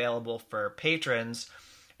that'll be available for patrons,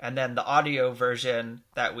 and then the audio version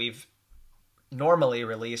that we've normally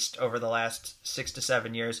released over the last 6 to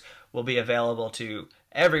 7 years will be available to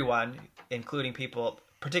everyone, including people,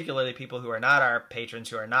 particularly people who are not our patrons,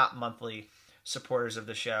 who are not monthly supporters of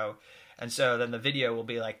the show. And so then the video will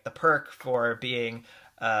be the perk for being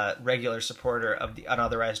a regular supporter of the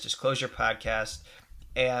Unauthorized Disclosure podcast.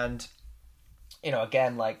 And,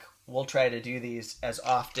 again, we'll try to do these as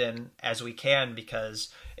often as we can because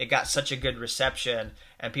it got such a good reception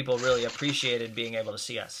and people really appreciated being able to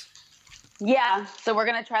see us. Yeah, so we're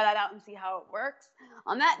going to try that out and see how it works.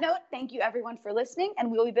 On that note, thank you everyone for listening,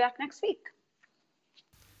 and we'll be back next week.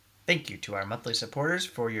 Thank you to our monthly supporters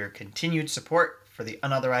for your continued support for the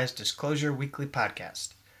Unauthorized Disclosure Weekly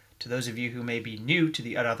Podcast. To those of you who may be new to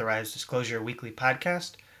the Unauthorized Disclosure Weekly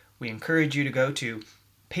Podcast, we encourage you to go to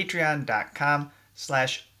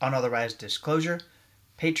patreon.com/unauthorized disclosure,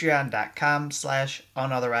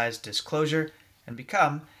 patreon.com/unauthorized disclosure, and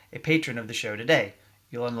become a patron of the show today.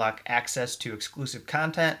 You'll unlock access to exclusive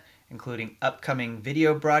content, including upcoming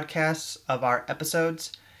video broadcasts of our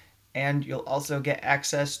episodes, and you'll also get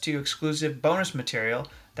access to exclusive bonus material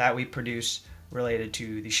that we produce related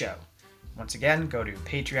to the show. Once again, go to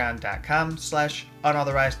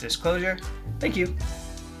patreon.com/unauthorized disclosure. Thank you.